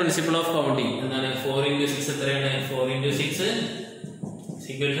fundamental principle of counting. എന്താണ് 4 × 6 എത്രയാണ്? 4 × 6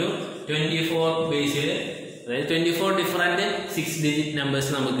 24 ബേസിൽ, അതായത് 24 ഡിഫറെന്റ് 6 ഡിജിറ്റ്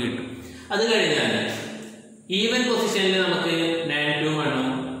നമ്പേഴ്സ് നമുക്ക് കിട്ടും. അത് കഴിഞ്ഞാൽ ഈവൻ പൊസിഷനിൽ നമുക്ക് 921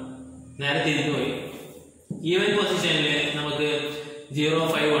 നേരെ തിരിഞ്ഞു പോയി. ഈവൻ പൊസിഷനിൽ നമുക്ക്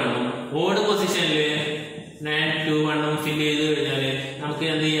 051 ഓഡ് പൊസിഷനിൽ 921 ഫില്ല് ചെയ്ത് കഴിഞ്ഞാൽ നമുക്ക്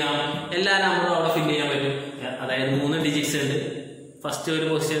എന്ത് ചെയ്യാം? എല്ലാ നമ്പറും അവിടെ ഫില്ല് ചെയ്യാൻ പറ്റും. അതായത് 3 ഡിജിറ്റ്സ് ഉണ്ട്. ഫസ്റ്റ് ഒരു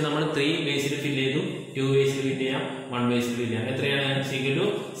പൊസിഷൻ നമ്മൾ 3 ബേസിൽ ഫില്ല് ചെയ്തു, 2 ബേസിൽ ഫില്ല് ചെയ്യാം, 1 ബേസിൽ ഫില്ല് ചെയ്യാം. എത്രയാണ്? 6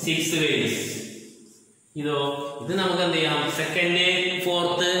 ബേസ്. ഇത് നമുക്ക് എന്ത് ചെയ്യാം? സെക്കൻഡ്,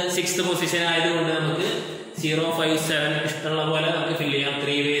 ഫോർത്ത്, സിക്സ്ത് പൊസിഷൻ ആയതുകൊണ്ട് നമുക്ക് 057 ഇഷ്ടമുള്ള പോലെ നമുക്ക് ഫില്ല് ചെയ്യാം.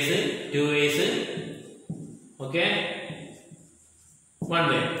 3 ബേസ്, 2 ബേസ്, ഓക്കെ, 1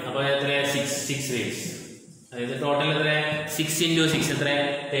 ബേ. അപ്പൊ എത്ര? 6 ബേസ്. അതായത് ടോട്ടൽ എത്ര? 6 × 6 എത്ര?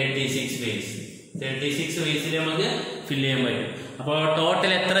 36 ബേസ്. 36 ബേസിൽ നമുക്ക് ഫില്ല് ചെയ്യാൻ പറ്റും. അപ്പോൾ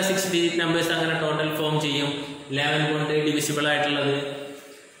ടോട്ടൽ എത്ര 6 ഡിജിറ്റ് നമ്പേഴ്സ് അങ്ങനെ ടോട്ടൽ ഫോം ചെയ്യും? 11 കൊണ്ട് ഡിവിസിബിൾ ആയിട്ടുള്ളത്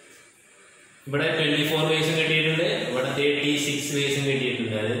ഇവിടെ 24 ബേസും കിട്ടിയിട്ടുണ്ട്, ഇവിടെ 36 ബേസും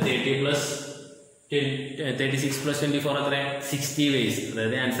കിട്ടിയിട്ടുണ്ട്. അതായത് 36 + 24 എത്ര? 60 ബേസ്.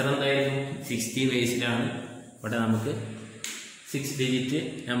 അതായത് ആൻസർ എന്തായിരിക്കും? 60 ബേസിലാണ് ഇവിടെ നമുക്ക് 6 ഡിജിറ്റ്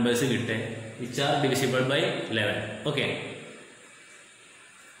നമ്പേഴ്സ് കിട്ടുക, which are divisible by 11. Okay.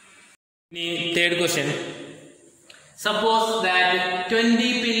 Third question. Suppose that 20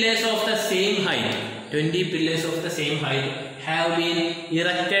 pillars of the same height have been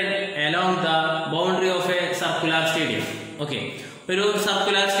erected along the boundary of a circular stadium. Okay. ഒരു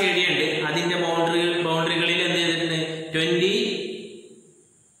സർക്കുലർ സ്റ്റേഡിയം ഉണ്ട്. അതിന്റെ ബൗണ്ടറികളിൽ എന്ത് ചെയ്തിട്ടുണ്ട്? 20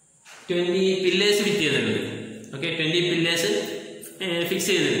 പില്ലേഴ്സ് ഫിറ്റ് ചെയ്തിട്ടുണ്ട്. Okay, 20 pillars fix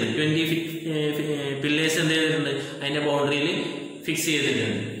ചെയ്തിട്ടുണ്ട്. 20 pillars എന്ത് ചെയ്തിട്ടുണ്ട്? അതിന്റെ ബൗണ്ടറിയിൽ ഫിക്സ്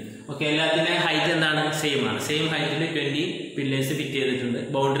ചെയ്തിട്ടുണ്ട്. ഓക്കെ, എല്ലാത്തിന്റെ ഹൈറ്റ് എന്താണ്? സെയിം ആണ്. സെയിം ഹൈറ്റിൽ 20 പില്ലേഴ്സ് ഫിറ്റ് ചെയ്തിട്ടുണ്ട്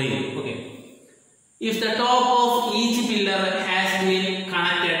ബൗണ്ടറിയിൽ. Okay, if the top of each pillar has been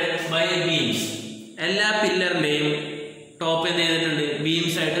connected by beams, എല്ലാ പില്ലറിന്റെയും ടോപ്പ് എന്ത് ചെയ്തിട്ടുണ്ട്?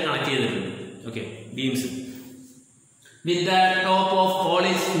 ബീംസ് ആയിട്ട് കണക്ട് ചെയ്തിട്ടുണ്ട്. Okay, beams with the top of all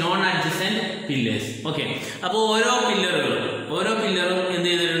is known adjacent pillars. Okay, അപ്പോൾ ഓരോ പില്ലറും എന്ത്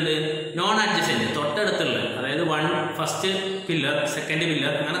ചെയ്തിട്ടുണ്ട്? നോൺ അഡ്ജസന്റ്, തൊട്ടടുത്തുള്ള, അതായത് 1 ഫസ്റ്റ് പില്ലർ, സെക്കൻഡ്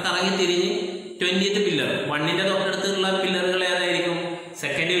പില്ലർ, അങ്ങനെ കറങ്ങി തിരിഞ്ഞ് 20th പില്ലർ, 1ന്റെ തൊട്ടടുത്തുള്ള പില്ലറുകൾ ഏതായിരിക്കും?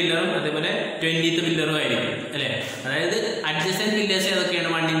 സെക്കൻഡ് പില്ലറും അതേപോലെ 20th പില്ലറും ആയിരിക്കും അല്ലെ. അതായത് അഡ്ജസന്റ് പില്ലേഴ്സ് ഏതൊക്കെയാണ്?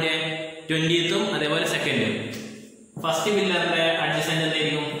 1ന്റെ 20th അതേപോലെ സെക്കൻഡും. ഫസ്റ്റ് പില്ലറിന്റെ അഡ്ജസന്റ്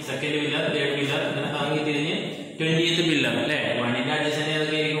എന്തായിരിക്കും? സെക്കൻഡ് പില്ലർ, തേർഡ് പില്ലർ, അങ്ങനെ കറങ്ങി തിരിഞ്ഞ് 20th പില്ലർ അല്ലെ. 1ന്റെ അഡ്ജസന്റ്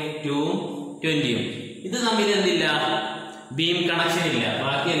ഏതൊക്കെയായിരിക്കും? 2ഉം 20ഉം. ഇത് തമ്മിൽ എന്തില്ല? ബീം കണക്ഷൻ ഇല്ല.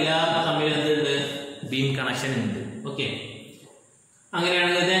 ബാക്കി എല്ലാ തമ്മിൽ എന്തുണ്ട്? ബീം കണക്ഷൻ ഉണ്ട്. ഓക്കെ,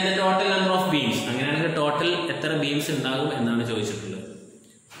 അങ്ങനെയാണെങ്കിൽ ടോട്ടൽ നമ്പർ ഓഫ് ബീംസ്, അങ്ങനെയാണെങ്കിൽ ടോട്ടൽ എത്ര ബീംസ് ഉണ്ടാകും എന്നാണ് ചോദിച്ചിട്ടുള്ളത്.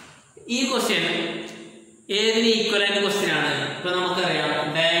 ഈ ക്വസ്റ്റ്യൻ ഏതിന് ഈക്വലന്റ് ക്വസ്റ്റ്യൻ ആണ്? ഇപ്പൊ നമുക്കറിയാം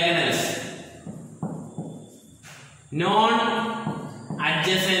diagonals, non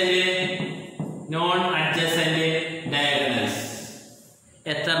adjacent diagonals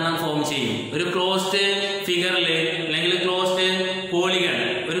എത്രണ്ണം form ചെയ്യും? ഒരു ക്ലോസ്ഡ് ഫിഗറിൽ അല്ലെങ്കിൽ ക്ലോസ്ഡ് പോളിഗൺ,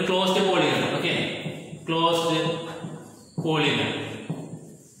 ഒരു closed polygon, okay, closed polygon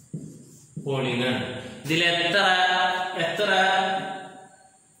ഇതിൽ എത്ര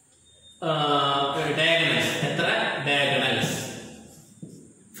ഡയഗണൽസ്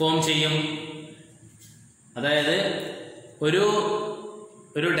ഫോം ചെയ്യും? അതായത് ഒരു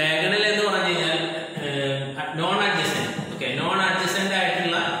ഡയഗണൽ എന്ന് പറഞ്ഞു കഴിഞ്ഞാൽ non adjacent, okay, non adjacent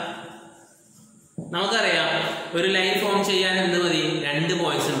ആയിട്ടുള്ള, നമുക്കറിയാം ഒരു ലൈൻ ഫോം ചെയ്യാൻ എന്ത് മതി? 2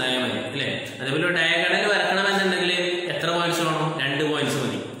 പോയിന്റ്സ് ഉണ്ടായാൽ മതി അല്ലെ. അതേപോലെ ഡയഗണൽ വരക്കണമെന്നുണ്ടെങ്കിൽ എത്ര പോയിന്റ്സ് വേണം? 2 പോയിന്റ്സ്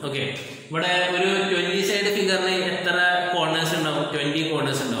മതി. ഓക്കെ, ഇവിടെ ഒരു 20 സൈഡ് ഫിഗറിന് എത്ര കോർണേഴ്സ് ഉണ്ടാവും? 20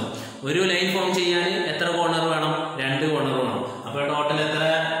 കോർണേഴ്സ് ഉണ്ടാവും. ഒരു ലൈൻ ഫോം ചെയ്യാൻ എത്ര കോർണർ വേണം? 2 കോർണർ വേണം. അപ്പോൾ ടോട്ടൽ എത്ര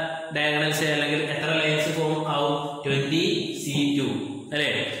ഡയഗണൽസ് അല്ലെങ്കിൽ എത്ര ലൈൻസ് ഫോം ആവും? 20C2 അല്ലെ.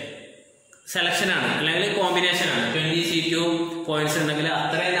 സെലക്ഷൻ ആണ് അല്ലെങ്കിൽ കോമ്പിനേഷൻ ആണ്. 20C2 പോയിന്റ്സ് ഉണ്ടെങ്കിൽ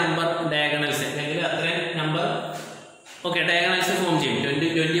അത്രയും നമ്പർ ഡയഗണൽസ് അല്ലെങ്കിൽ അത്രയും നമ്പർ, ഓക്കെ, ഡയഗണൽസ് ഫോം ചെയ്യും.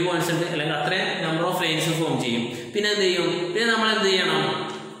 20 പോയിന്റ്സ് ഉണ്ട് അല്ലെങ്കിൽ അത്രയും നമ്പർ ഓഫ് ലൈൻസ് ഫോം ചെയ്യും. പിന്നെ എന്ത് ചെയ്യും? പിന്നെ നമ്മൾ എന്ത് ചെയ്യണം?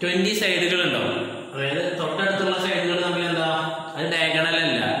 20 സൈഡുകൾ ഉണ്ടാവും. അതായത് തൊട്ടടുത്തുള്ള സൈഡുകൾ തമ്മിൽ എന്താ? അത് ഡയഗണൽ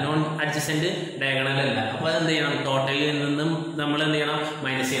അല്ല, നോൺ അഡ്ജസന്റ് ഡയഗണൽ അല്ല. അപ്പൊ അത് എന്ത് ചെയ്യണം? ടോട്ടലിൽ നിന്നും നമ്മൾ എന്ത് ചെയ്യണം?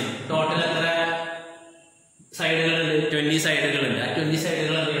 മൈനസ് ചെയ്യണം. ടോട്ടൽ എത്ര സൈഡുകളുണ്ട്? 20 സൈഡുകളുണ്ട്. ആ 20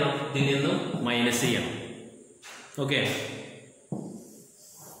 സൈഡുകൾ എന്ത് ചെയ്യണം? ഇതിൽ നിന്നും മൈനസ് ചെയ്യണം. ഓക്കെ,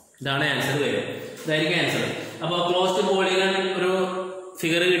 ഇതാണ് ആൻസർ വരും. ഇതായിരിക്കും ആൻസർ. അപ്പൊ ക്ലോസ്ഡ് പോളിഗൺ ഒരു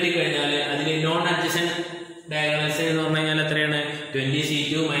ഫിഗർ കിട്ടിക്കഴിഞ്ഞാൽ അതിൽ നോൺ അഡ്ജസന്റ് ഡയഗണൽസ് എന്ന് പറഞ്ഞു കഴിഞ്ഞാൽ എത്രയാണ്?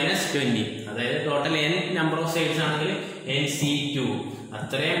 20C2 minus 20. അതായത് total n number of sides ആണെങ്കിൽ nC2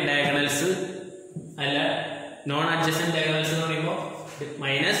 അത്രയും ഡയഗണൽസ് അല്ല, നോൺ അഡ്ജസന്റ് ഡയഗണൽസ് എന്ന് പറയുമ്പോൾ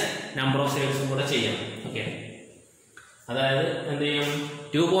മൈനസ് നമ്പർ ഓഫ് സൈഡ്സും കൂടെ ചെയ്യാം. ഓക്കെ, അതായത് എന്ത് ചെയ്യും?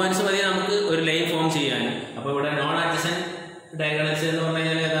 2 പോയിന്റ്സ് മതി നമുക്ക് ഒരു ലൈൻ ഫോം ചെയ്യാൻ. അപ്പൊ ഇവിടെ നോൺ അഡ്ജസന്റ് ഡയഗണൽസ് എന്ന് പറഞ്ഞു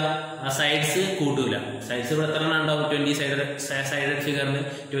കഴിഞ്ഞാൽ ഏതാ? ആ സൈഡ്സ് കൂട്ടൂല. സൈഡ്സ് ഇവിടെ എത്ര ഉണ്ടാവും? 20 സൈഡഡ് ഫിഗറിന്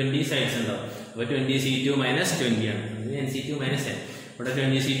 20 സൈഡ്സ് ഉണ്ടാവും. അപ്പൊ 20C2 മൈനസ് 20 ആണ്. nC2 minus n. ഇവിടെ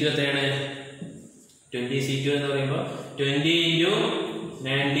 20C2 എത്രയാണ്? 20C2 എന്ന് പറയുമ്പോൾ 20 ×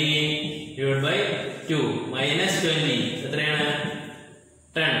 90/2 മൈനസ് 20 എത്രയാണ്?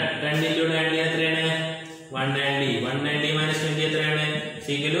 10. 10 × 90 എത്രയാണ്? 190. 190 മൈനസ് 20 എത്രയാണ്? =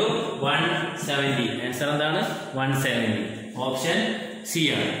 170. ആൻസർ എന്താണ്? 170. ഓപ്ഷൻ സി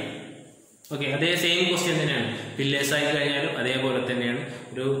ആണ്. ഓക്കെ, അതേ സെയിം ക്വസ്റ്റ്യൻ തന്നെയാണ്. പില്ലേഴ്സ് ആയി കഴിഞ്ഞാലും അതേപോലെ തന്നെയാണ്.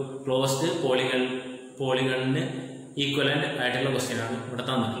 ഒരു ക്ലോസ്ഡ് പോളിഗണിന് ഈക്വലന്റ് ആയിട്ടുള്ള ക്വസ്റ്റ്യൻ ആണ് ഇവിടെ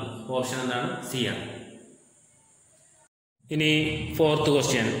തന്നിട്ടുള്ളത്. ഓപ്ഷൻ എന്താണ്? സി ആണ്. ഇനി 4th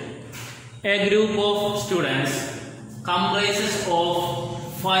question. A group of students comprises of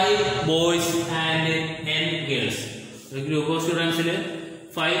 5 boys and n girls. ഒരു ഗ്രൂപ്പ് ഓഫ് സ്റ്റുഡൻസിൽ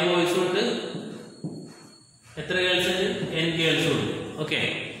 5 ബോയ്സ് ഉണ്ട്, എത്ര ഗേൾസ് ഉണ്ട്? n ഗേൾസ് ഉണ്ട്. Okay,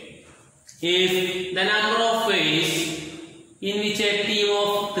 if the number of ways in which a team of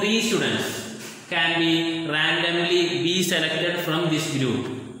 3 students can be randomly be selected from this group,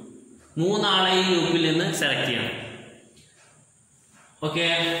 3 ആളെ ഈ ഗ്രൂപ്പിൽ നിന്ന് select ചെയ്യണം. Okay,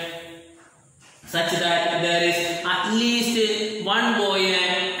 such that there is at least 1 boy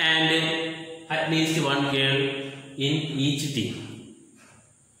and at least 1 girl in each team.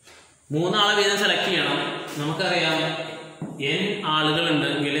 3 ആളെ വീതം select ചെയ്യണം. നമുക്കറിയാം n ആളുകൾ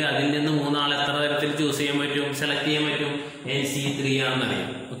ഉണ്ടെങ്കിൽ അതിൽ നിന്ന് 3 ആളെ എത്ര തരത്തിൽ ചൂസ് ചെയ്യാൻ പറ്റും? സെലക്ട് ചെയ്യാൻ പറ്റും? nC3 ആണെന്നറിയാം.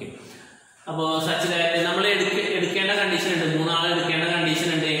 ഓക്കെ, അപ്പോൾ സച്ച് ദാറ്റ് നമ്മൾ എടുക്കേണ്ട കണ്ടീഷൻ ഉണ്ട്. 3 ആളെ എടുക്കേണ്ട കണ്ടീഷൻ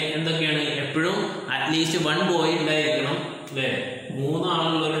ഉണ്ട്. എന്തൊക്കെയാണ്? എപ്പോഴും അറ്റ്ലീസ്റ്റ് 1 ബോയ് ഉണ്ടായിരിക്കണം അല്ലേ. 3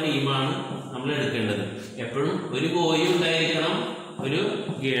 ആളുള്ള ഒരു ടീമാണ് നമ്മൾ എടുക്കേണ്ടത്. എപ്പോഴും ഒരു ബോയും ഉണ്ടായിരിക്കണം, ഒരു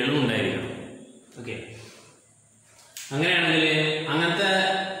ഗേളും ഉണ്ടായിരിക്കണം. ഓക്കെ, അങ്ങനെയാണെങ്കിൽ അങ്ങനത്തെ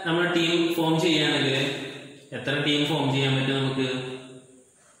നമ്മൾ ടീം ഫോം ചെയ്യുകയാണെങ്കിൽ എത്ര ടീം ഫോം ചെയ്യാൻ പറ്റും നമുക്ക്?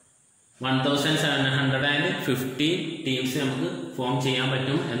 1750 ടീംസ് നമുക്ക് ഫോം ചെയ്യാൻ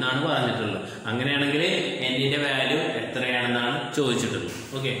പറ്റും എന്നാണ് പറഞ്ഞിട്ടുള്ളത്. അങ്ങനെയാണെങ്കിൽ എന്നിന്റെ വാല്യൂ എത്രയാണെന്നാണ് ചോദിച്ചിട്ടുള്ളത്.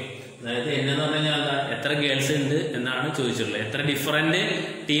 ഓക്കെ, അതായത് എന്ന് പറഞ്ഞു കഴിഞ്ഞാൽ എത്ര ഗേൾസ് ഉണ്ട് എന്നാണ് ചോദിച്ചിട്ടുള്ളത്, എത്ര ഡിഫറെന്റ്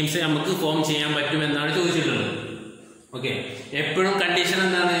ടീംസ് നമുക്ക് ഫോം ചെയ്യാൻ പറ്റും എന്നാണ് ചോദിച്ചിട്ടുള്ളത്. ഓക്കെ, എപ്പോഴും കണ്ടീഷൻ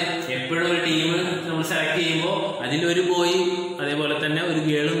എന്താണ്, എപ്പോഴും ഒരു ടീം നമ്മൾ സെലക്ട് ചെയ്യുമ്പോൾ അതിലൊരു ബോയ് അതേപോലെ തന്നെ ഒരു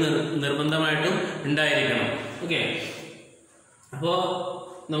ഗേളും നിർബന്ധമായിട്ടും ഉണ്ടായിരിക്കണം. ഓക്കെ, അപ്പോ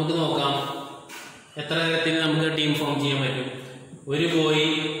നമുക്ക് നോക്കാം എത്ര തരത്തിൽ നമുക്ക് ടീം ഫോം ചെയ്യാൻ പറ്റും. ഒരു ബോയ്,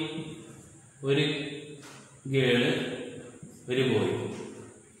 ഒരു ഗേള്, ഒരു ബോയ്,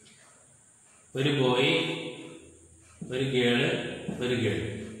 ഒരു ബോയ്, ഒരു ഗേള്, ഒരു ഗേൾ,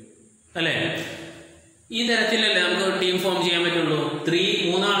 അല്ലേ? ഈ തരത്തിലല്ലേ നമുക്ക് ടീം ഫോം ചെയ്യാൻ പറ്റുള്ളൂ.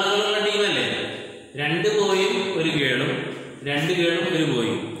 മൂന്നാളുകളുള്ള ടീമല്ലേ, 2 ബോയും ഒരു ഗേളും, 2 ഗേളും ഒരു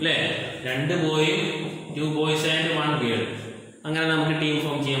ബോയും, അല്ലേ? 2 ബോയും 2 ബോയ്സ് ആൻഡ് 1 ഗേൾ, അങ്ങനെ നമുക്ക് ടീം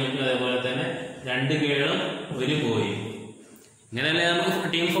ഫോം ചെയ്യാൻ പറ്റും. അതേപോലെ തന്നെ 2 ഗേളും ഒരു ബോയും, ഇങ്ങനെയല്ലേ നമുക്ക്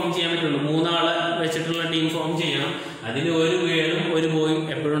ടീം ഫോം ചെയ്യാൻ പറ്റുള്ളൂ. 3 ആളെ വെച്ചിട്ടുള്ള ടീം ഫോം ചെയ്യണം, അതിൽ ഒരു ഗേളും ഒരു ബോയും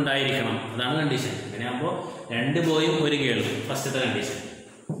എപ്പോഴും ഉണ്ടായിരിക്കണം, അതാണ് കണ്ടീഷൻ. അങ്ങനെയാകുമ്പോൾ 2 ബോയും ഒരു ഗേളും ഫസ്റ്റത്തെ കണ്ടീഷൻ.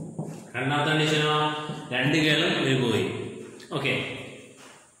 രണ്ടാമത്തെ കണ്ടീഷനോ 2 ഗേളും ഒരു ബോയും. ഓക്കെ,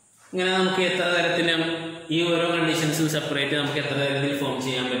 ഇങ്ങനെ നമുക്ക് എത്ര തരത്തിലും ഈ ഓരോ കണ്ടീഷൻസും സെപ്പറേറ്റ് നമുക്ക് എത്ര തരത്തിൽ ഫോം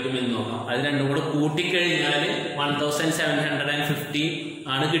ചെയ്യാൻ പറ്റും എന്ന് നോക്കാം. അത് രണ്ടും കൂടെ കൂട്ടിക്കഴിഞ്ഞാൽ 1750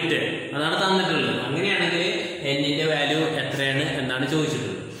 ആണ് കിട്ടുക, അതാണ് തന്നിട്ടുള്ളത്. അങ്ങനെയാണെങ്കിൽ എന്നിന്റെ വാല്യൂ എത്രയാണ് എന്നാണ്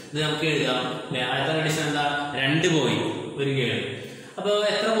ചോദിച്ചിട്ടുള്ളത്. ഇത് നമുക്ക് എഴുതാം. ആദ്യത്തെ കണ്ടീഷൻ എന്താ, 2 ബോയ് ഒരു ഗേൾ. അപ്പോൾ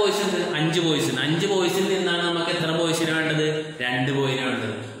എത്ര ബോയ്സ് ഉണ്ട്? 5 ബോയ്സ് ഉണ്ട്. 5 ബോയ്സിൽ നിന്നാണ് നമുക്ക് എത്ര ബോയ്സിന് വേണ്ടത്? 2 ബോയിന്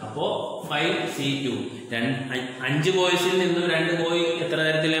വേണ്ടത്. അപ്പോ 5C2. 5 ബോയ്സിൽ നിന്നും 2 ബോയ് എത്ര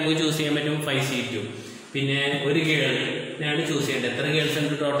തരത്തിൽ നമുക്ക് ചൂസ് ചെയ്യാൻ പറ്റും? 5C2. പിന്നെ ഒരു ഗേളിനാണ് ചൂസ് ചെയ്യേണ്ടത്. എത്ര ഗേൾസ്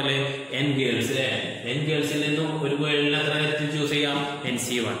ഉണ്ട് ടോട്ടല്? N ഗേൾസ്, അല്ലേ? N ഗേൾസിൽ നിന്നും ഒരു ഗേളിന് എത്ര തരത്തിൽ ചൂസ് ചെയ്യാം?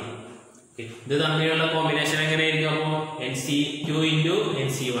 NC1. ഇത് തമ്മിലുള്ള കോമ്പിനേഷൻ എങ്ങനെയായിരിക്കും? അപ്പോൾ NC2 into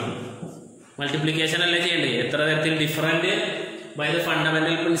NC1 മൾട്ടിപ്ലിക്കേഷൻ അല്ലേ ചെയ്യേണ്ടത്? എത്ര തരത്തിൽ different by the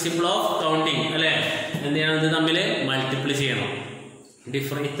fundamental principle of counting, അല്ലെ? എന്ത് ചെയ്യണം? ഇത് തമ്മിൽ മൾട്ടിപ്ലൈ ചെയ്യണം.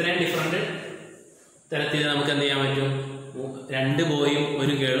 ഇത്രയും ഡിഫറെന്റ് തരത്തിൽ നമുക്ക് എന്ത് ചെയ്യാൻ പറ്റും? 2 ബോയും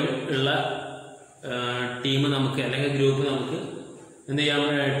ഒരു ഗേളും ഉള്ള ടീം നമുക്ക്, അല്ലെങ്കിൽ ഗ്രൂപ്പ് നമുക്ക് എന്ത് ചെയ്യാൻ,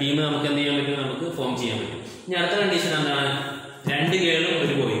 ടീം നമുക്ക് എന്ത് ചെയ്യാൻ പറ്റും? നമുക്ക് ഫോം ചെയ്യാൻ പറ്റും. ഇനി അടുത്ത കണ്ടീഷൻ എന്താണ്? 2 ഗേളും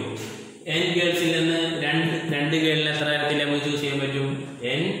ഒരു ബോയും. N ഗേൾസിൽ നിന്ന് 2 ഗേളിന് എത്ര തരത്തിൽ നമുക്ക് ചൂസ് ചെയ്യാൻ പറ്റും?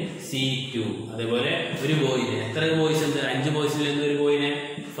 NC2. അതേപോലെ ഒരു ബോയിന് എത്ര ബോയ്സ് ഉണ്ട്? 5 ബോയ്സിൽ നിന്ന് ഒരു ബോയിനെ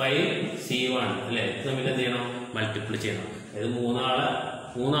 5C1, അല്ലെ? തമ്മിൽ എന്ത് ചെയ്യണം? മൾട്ടിപ്ലൈ ചെയ്യണം. അതായത്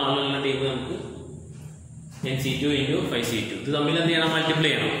മൂന്നാളുള്ള ടീം നമുക്ക് NC2 into 5C2 ഇത് തമ്മിൽ എന്ത് ചെയ്യണം? മൾട്ടിപ്ലൈ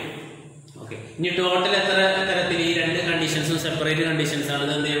ചെയ്യണം. ഓക്കെ, ഇനി ടോട്ടൽ എത്ര തരത്തിൽ ഈ 2 കണ്ടീഷൻസും സെപ്പറേറ്റ് കണ്ടീഷൻസ് ആണ്.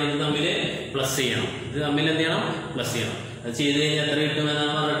 ഇത് എന്ത് ചെയ്യണം? ഇത് തമ്മിൽ പ്ലസ് ചെയ്യണം. ഇത് തമ്മിൽ എന്ത് ചെയ്യണം? പ്ലസ് ചെയ്യണം. അത് ചെയ്ത് കഴിഞ്ഞാൽ എത്ര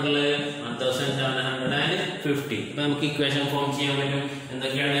കിട്ടുമെന്നാണ് പറഞ്ഞിട്ടുള്ളത്? 1750. അപ്പൊ നമുക്ക് ഇക്വേഷൻ ഫോം ചെയ്യാൻ പറ്റും.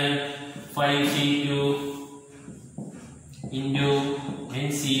 എന്തൊക്കെയാണ്? 5C2 into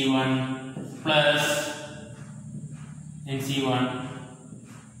NC1 plus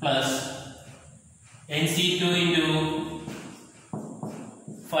NC2 into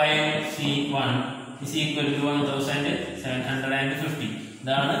 5C1 is equal to 1750.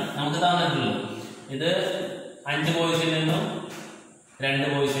 ഇതാണ് നമുക്ക് തന്നിട്ടുള്ളത്. ഇത് 5 ബോയ്സിൽ നിന്നും 2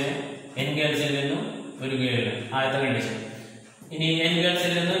 ബോയ്സ്, N ഗേൾസിൽ നിന്നും ഒരു ഗേൾ, ആദ്യത്തെ കണ്ടീഷൻ. ഇനി N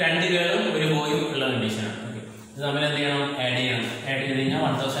ഗേൾസിൽ നിന്നും 2 ഗേളും ഒരു ബോയും ഉള്ള കണ്ടീഷനാണ്. ഓക്കെ, ഇത് തമ്മിൽ എന്ത് ചെയ്യണം? ആഡ് ചെയ്യണം. ആഡ് ചെയ്ത് കഴിഞ്ഞാൽ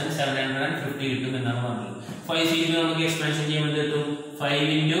 1750 കിട്ടും എന്നാണ് പറഞ്ഞത്. 5C2 നമുക്ക് എക്സ്പാൻഷൻ ചെയ്യുമ്പോൾ കിട്ടും 5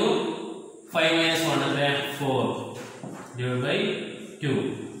 into 5 minus 1 എത്ര? 4 divided by 2.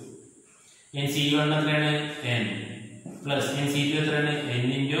 NC1 എത്രയാണ്? N plus NC2 എത്രയാണ്? N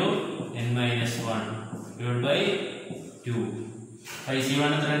into N minus 1 divided by 2.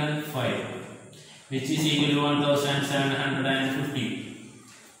 5C1 എത്രയാണ്? 5, which is equal to 1750.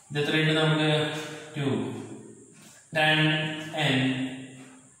 ഇത് എത്രയുണ്ട് നമുക്ക്? 2 tan N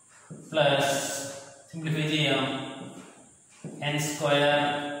plus simplify ചെയ്യാം N square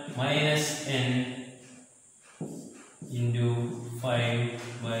minus N into 5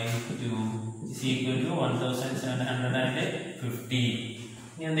 by 2 is equal to 1750.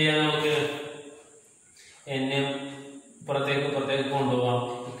 ഇനി എന്ത് ചെയ്യാം? നമുക്ക് N പുറത്തേക്ക് കൊണ്ടുപോകാം.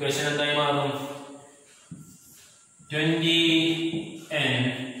 ഇക്വേഷൻ എന്തായി മാറും?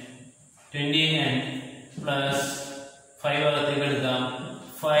 20n plus 5 അകത്തേക്ക് എടുക്കാം.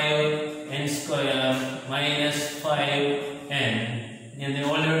 5n square minus 5n.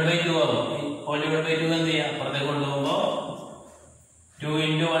 All divided by 2 ആവും. All divided by 2 എന്ത് ചെയ്യാം? പുറത്തേക്ക് കൊണ്ടുപോകുമ്പോൾ 2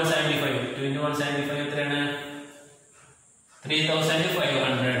 into 175. 2 into 175 എത്രയാണ്?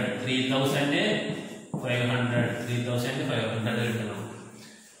 3500 കിട്ടണം.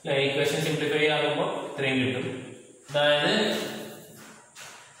 ഇക്വേഷൻ സിംപ്ലിഫൈ ആകുമ്പോൾ ഇത്രയും കിട്ടും. അതായത്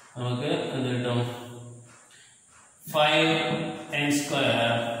നമുക്ക് എന്ത് കിട്ടും? 5n square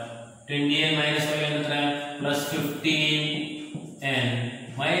 20n minus 5 എത്ര plus 15n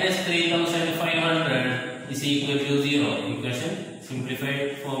minus 3500 is equal to 0. Equation simplified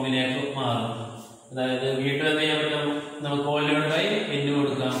ഫോമിലേക്ക് മാറും. അതായത് വീണ്ടും എന്ത് ചെയ്യാൻ പറ്റും? നമുക്ക് all divided by n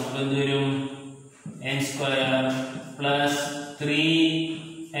കൊടുക്കാം. അപ്പോൾ എന്ത് വരും? n square plus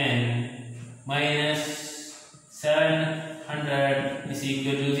 3n minus 700 is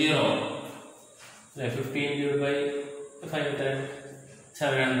equal to 0. 15 divided by 5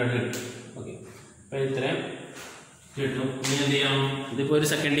 700 കിട്ടും. ഓക്കെ, അപ്പോൾ ഇത്രയും കിട്ടും. ഇനി എന്ത് ചെയ്യാം? ഇതിപ്പോൾ ഒരു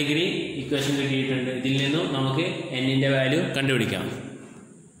സെക്കൻഡ് ഡിഗ്രി ഇക്വേഷൻ കിട്ടിയിട്ടുണ്ട്. ഇതിൽ നിന്നും നമുക്ക് എന്നിൻ്റെ വാല്യൂ കണ്ടുപിടിക്കാം.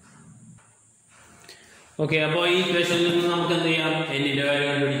 ഓക്കെ, അപ്പോൾ ഈ ഇക്വേഷനിൽ നിന്ന് നമുക്ക് എന്ത് ചെയ്യാം? എന്നിൻ്റെ വാല്യൂ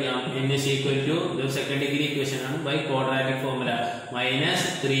കണ്ടുപിടിക്കാം. n is equal to ഇത് സെക്കൻഡ് ഡിഗ്രി ഇക്വേഷൻ ആണ് by quadratic formula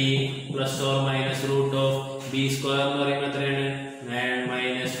 -3 plus or minus root of B square എന്ന് പറയുമ്പോൾ എത്രയാണ്? 9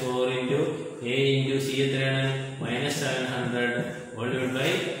 minus 4 into a into C എത്രയാണ്? -700 all divided by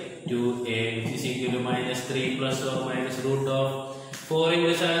 2a which is equal to -3 plus or minus root of 4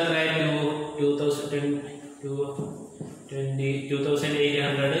 into 7 എത്രയാണ്?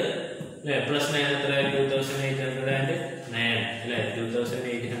 2800 അല്ലേ? Plus 9 എത്രയാണ്? 2809 അല്ലേ?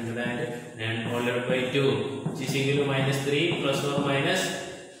 2809 all divided by 2 which is equal to -3 plus or minus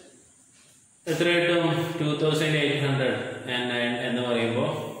എത്ര കിട്ടും? 2800 എന്ന്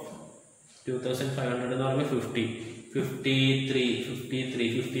പറയുമ്പോൾ 2500 എന്ന് പറയുമ്പോൾ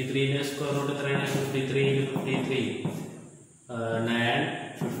 53 സ്ക്വയർ റൂട്ട് എത്രയാണ്? 53 into 53 9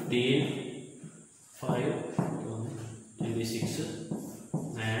 15 5 26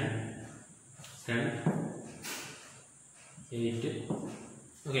 9 10 8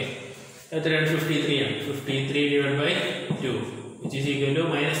 ഓക്കെ, എത്രയാണ്? 53 ആണ്. 53 divided by 2 which is equal to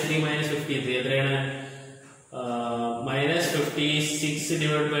 -3 minus 53 എത്രയാണ്? -56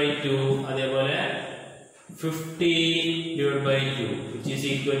 divided by 2 അതേപോലെ 50 divided by 2 which is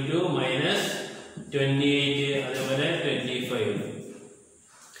equal to -28 അതേപോലെ 25.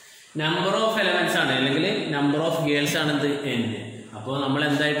 നമ്പർ ഓഫ് എലമെന്റ്സ് ആണ്, അല്ലെങ്കിൽ നമ്പർ ഓഫ് ഗേൾസ് ആണ് എന്ത്? n. അപ്പോൾ നമ്മൾ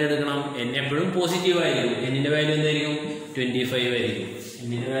എന്തായിട്ട് എടുക്കണം? n എപ്പോഴും പോസിറ്റീവ് ആയിരിക്കും. എന്നിന്റെ വാല്യൂ എന്തായിരിക്കും? 25 ആയിരിക്കും.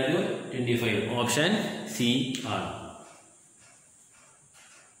 എന്നിന്റെ വാല്യൂ 25. ഓപ്ഷൻ സി ആണ്.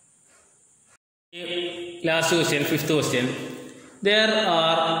 Last question, fifth question. There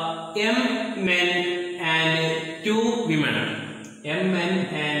are m men and 2 women. M men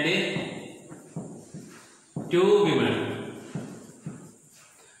and 2 women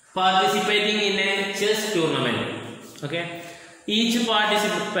participating in a chess tournament. Okay. Each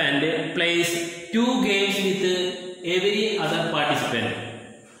participant plays 2 games with every other participant.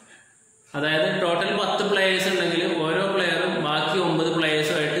 അതായത് total 10 players ഉണ്ടെങ്കിൽ ഓരോ പ്ലെയറും ബാക്കി 9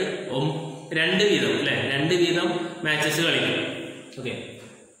 പ്ലേയേഴ്സുമായിട്ട് 2 വീതം അല്ലെ 2 വീതം matches കളിക്കും. Okay,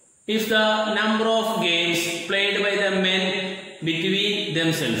 if the number of games played by the men between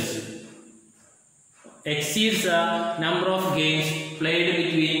themselves exceeds the number of games played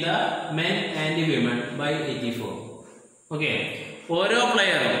between the men and women by 84. Okay, ഓരോ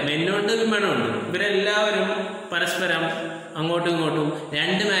പ്ലെയറും മെന്നുണ്ട് വിമനുണ്ട് ഇവരെല്ലാവരും പരസ്പരം അങ്ങോട്ടും ഇങ്ങോട്ടും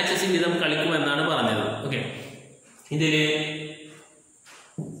 2 മാച്ചസ് വീതം കളിക്കുമെന്നാണ് പറഞ്ഞത്. ഓക്കെ, ഇതില്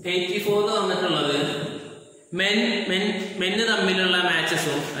 84 തന്നിട്ടുള്ളത് മെന്ന് തമ്മിലുള്ള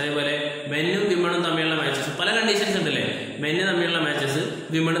മാച്ചസും അതേപോലെ മെന്നും വിമണും തമ്മിലുള്ള മാച്ചസും പല കണ്ടീഷൻസ് ഉണ്ടല്ലേ. മെന്ന് തമ്മിലുള്ള മാച്ചസ്,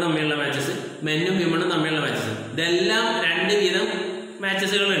 വിമണ് തമ്മിലുള്ള മാച്ചസ്, മെന്നും വിമണും തമ്മിലുള്ള മാച്ചസ്, ഇതെല്ലാം 2 വീതം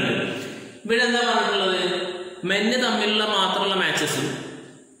മാച്ചസുകളുണ്ട്. ഇവിടെ എന്താ പറഞ്ഞിട്ടുള്ളത്? മെന്ന് തമ്മിലുള്ള മാത്രമുള്ള മാച്ചസും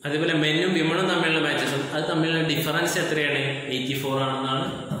അതേപോലെ മെന്നും വിമണും തമ്മിലുള്ള മാച്ചസും അത് തമ്മിലുള്ള ഡിഫറൻസ് എത്രയാണ്? 84 ആണെന്നാണ്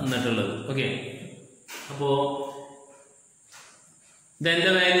തന്നിട്ടുള്ളത്. ഓക്കെ, അപ്പോ then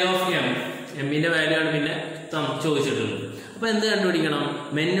the value of m, ന്റെ വാല്യൂ ആണ് പിന്നെ ചോദിച്ചിട്ടുള്ളത്. അപ്പൊ എന്ത് കണ്ടുപിടിക്കണം?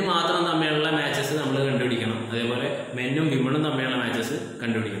 മെന്ന് മാത്രം തമ്മിലുള്ള മാച്ചസ് നമ്മൾ കണ്ടുപിടിക്കണം, അതേപോലെ മെന്നും വിമണും തമ്മിലുള്ള മാച്ചസ്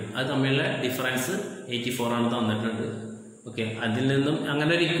കണ്ടുപിടിക്കണം. അത് തമ്മിലുള്ള ഡിഫറൻസ് 84 ആണ് തന്നിട്ടുണ്ട്. ഓക്കെ, അതിൽ നിന്നും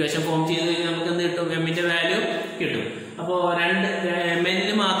അങ്ങനെ ഒരു ഇക്വേഷൻ ഫോം ചെയ്ത് കഴിഞ്ഞാൽ നമുക്ക് എന്ത് കിട്ടും? ന്റെ വാല്യൂ കിട്ടും. അപ്പോൾ 2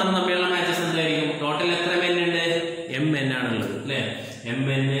 മെന്ന് മാത്രം തമ്മിലുള്ള മാച്ചസ് എന്തായിരിക്കും? ടോട്ടൽ എത്ര മെന്നുണ്ട്? m n ആണുള്ളത് അല്ലെ. m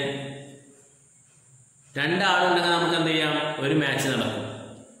n 2 ആളുണ്ടെങ്കിൽ നമുക്ക് എന്ത് ചെയ്യാം? ഒരു മാച്ച് നടക്കും.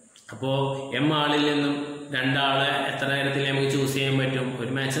 അപ്പോൾ m ആളിൽ നിന്നും 2 ആളെ എത്ര തരത്തിൽ നമുക്ക് ചൂസ് ചെയ്യാൻ പറ്റും?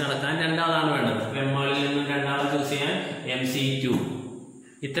 ഒരു മാച്ച് നടക്കാൻ 2 ആളാണ് വേണ്ടത്. അപ്പോൾ m ആളിൽ നിന്നും 2 ആളെ ചൂസ് ചെയ്യാൻ MC2.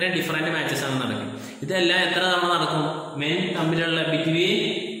 ഇത്രയും ഡിഫറെന്റ് മാച്ചസ് ആണ് നടക്കും. ഇതെല്ലാം എത്ര തവണ നടക്കും? മെൻ തമ്മിലുള്ള ബിറ്റ്വീൻ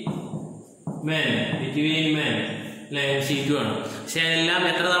മെൻ അല്ലെ MC2 ആണ്. പക്ഷെ എല്ലാം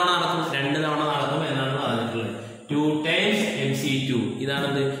എത്ര തവണ നടക്കും? 2 തവണ നടക്കും എന്നാണ് പറഞ്ഞിട്ടുള്ളത്. 2 times MC2.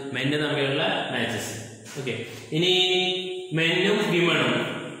 ഇതാണത് മെന്ന് തമ്മിലുള്ള മാച്ചസ്. ഓക്കെ, ഇനി മെന്നും വിമണും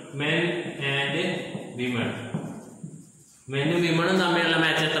മെൻ ആൻഡ് വിമൺ. മെന്നും വിമണും തമ്മിലുള്ള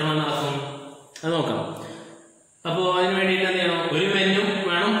മാച്ച് എത്ര നടക്കും അത് നോക്കാം. അപ്പോൾ അതിന് വേണ്ടിയിട്ട് എന്ത് ചെയ്യണം? ഒരു മെന്നും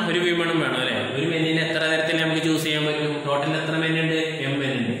വേണം, ഒരു വിമണും വേണം അല്ലെ. ഒരു മെന്നിന് എത്ര തരത്തിൽ നമുക്ക് ചൂസ് ചെയ്യാൻ പറ്റും? ടോട്ടൽ എത്ര മെന്നുണ്ട്? എം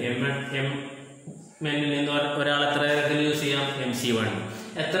മെന്നുണ്ട്. എം മെന്നിൽ നിന്ന് ഒരാൾ എത്ര തരത്തിൽ യൂസ് ചെയ്യാം? MC1.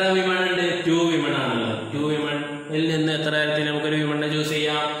 എത്ര വിമൺ ഉണ്ട്? 2 വിമൺ ആണുള്ളത്. 2 വിമണിൽ നിന്ന് എത്ര തരത്തിൽ നമുക്കൊരു വിമണിനെ ചൂസ്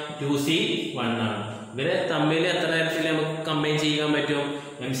ചെയ്യാം? 2C1 ആണ്. ഇവരെ തമ്മിൽ എത്ര തരത്തിൽ നമുക്ക് കമ്പൈൻ ചെയ്യാൻ പറ്റും?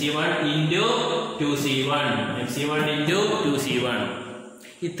 MC1 into 2C1, MC1 into 2C1.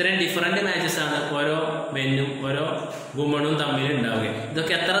 ഇത്രയും ഡിഫറെന്റ് മാച്ചസ് ആണ് ഓരോ മെന്നും ഓരോ വുമണും തമ്മിൽ ഉണ്ടാവുക.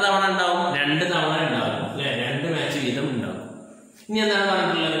 ഇതൊക്കെ എത്ര തവണ ഉണ്ടാവും? 2 തവണ ഉണ്ടാവും അല്ലെ. 2 മാച്ച് വീതം ഉണ്ടാവും. ഇനി എന്താണ്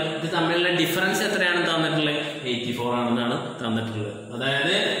പറഞ്ഞിട്ടുള്ളത്? ഇത് തമ്മിലുള്ള ഡിഫറൻസ് എത്രയാണ് തന്നിട്ടുള്ളത്? 84 ആണെന്നാണ് തന്നിട്ടുള്ളത്.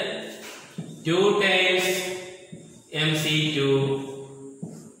 അതായത് 2 times MC2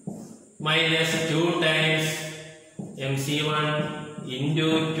 minus 2 times MC1 into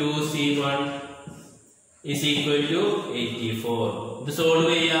 2C1 is equal to 84. ഇത്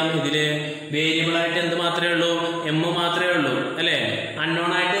സോൾവ് ചെയ്യാം. ഇതില് വേരിയബിൾ ആയിട്ട് എന്ത് മാത്രമേ ഉള്ളൂ? എം മാത്രമേ ഉള്ളൂ അല്ലെ.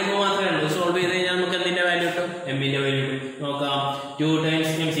 അൺനോൺ ആയിട്ട് എം മാത്രമേ ഉള്ളൂ. സോൾവ് ചെയ്ത് കഴിഞ്ഞാൽ നമുക്ക് എന്തിന്റെ വാല്യൂ കിട്ടും? എമ്മിന്റെ വാല്യൂ കിട്ടും. നോക്കാം. 2 times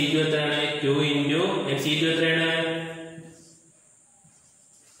MC2 എത്രയാണ്? 2 into MC2 എത്രയാണ്?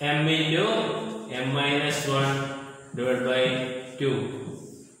 M into M minus 1 divided by 2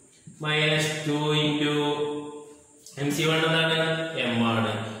 minus 2 into MC1 എന്താണ്? M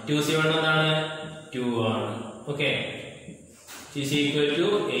ആണ്. 2C1 എന്താണ്? 2 ആണ്. Okay. is equal to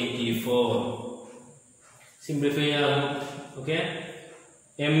 84. Simplify ആകും. Okay.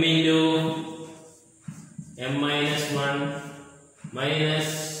 M into M minus 1 minus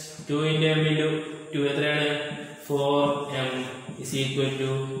 2 into M into 2 എത്രയാണ്? 4M is equal to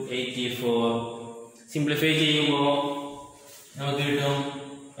 84. Simplify ചെയ്യുമ്പോൾ നമുക്ക് കിട്ടും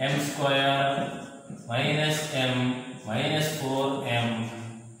M square minus M minus 4M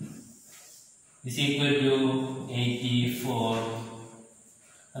is equal to 84.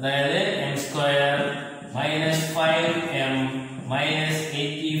 അതായത് M square minus 5M minus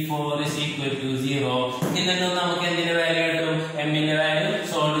 84 is equal to 0. ഇതിൽ നിന്നും നമുക്ക് എന്തിന്റെ value കിട്ടും? M ന്റെ വാല്യൂ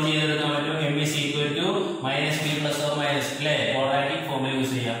സോൾവ് ചെയ്തെടുക്കാൻ പറ്റും. M is equal to minus b plus or minus അല്ലേ. ക്വാഡ്രാറ്റിക് ഫോർമുല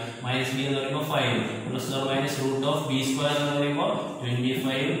യൂസ് ചെയ്യാം. മൈനസ് ബി എന്ന് പറയുമ്പോൾ 5 plus or minus root of B square എന്ന് പറയുമ്പോൾ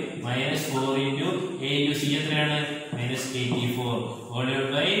 25 minus 4 into A into C എത്രയാണ്? Minus 84 old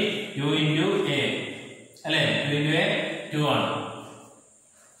by 2 into A അല്ലേ. 2 into A 2 ആണ്.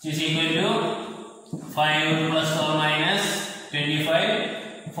 is equal to 5 plus or minus 25.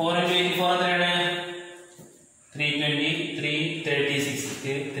 4 into 84 എത്രയാണ്? 320 336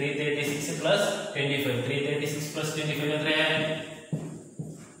 336 plus 25 336 plus 25 എത്രയാണ്?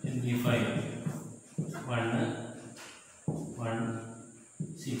 25 1 1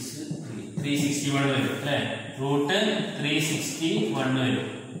 6 361 വരും അല്ലേ. റൂട്ട് 361 വരും.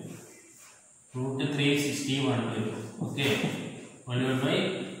 റൂട്ട് 361 വരും. Okay.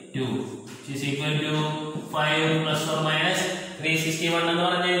 1/2 is equal to 5 plus or minus 361 എന്ന്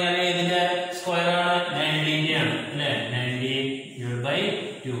പറഞ്ഞു കഴിഞ്ഞാൽ ഇതിന്റെ സ്ക്വയർ ആണ് 90 ന്റെ ആണ് അല്ലേ.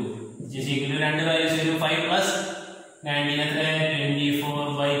 90/2 is equal to രണ്ട് വാല്യൂസ് വരും. 5 plus 90 എത്ര?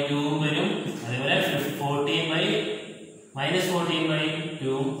 24/2 വരും. അതേപോലെ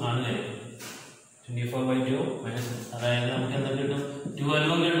 14/-14/2 ആണ് വരും. 24/2 മൈനസ്, അതായത് നമുക്ക് എന്താ കിട്ടും?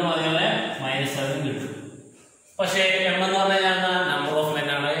 12 കിട്ടും. അതേപോലെ -7 കിട്ടും. പക്ഷേ എം എന്ന് പറഞ്ഞാൽ നമ്പർ ഓഫ് മെൻ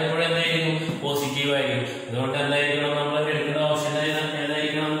ആണ്. എപ്പോഴും എന്തായിരിക്കും? പോസിറ്റീവ് ആയിരിക്കും. അതുകൊണ്ട് എന്തായിരിക്കണം? നമ്മൾ എടുക്കുന്ന ഓപ്ഷൻ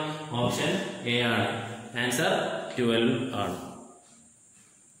ഏതായിരിക്കണം? ഓപ്ഷൻ എ ആണ്. ആൻസർ 12 ആണ്.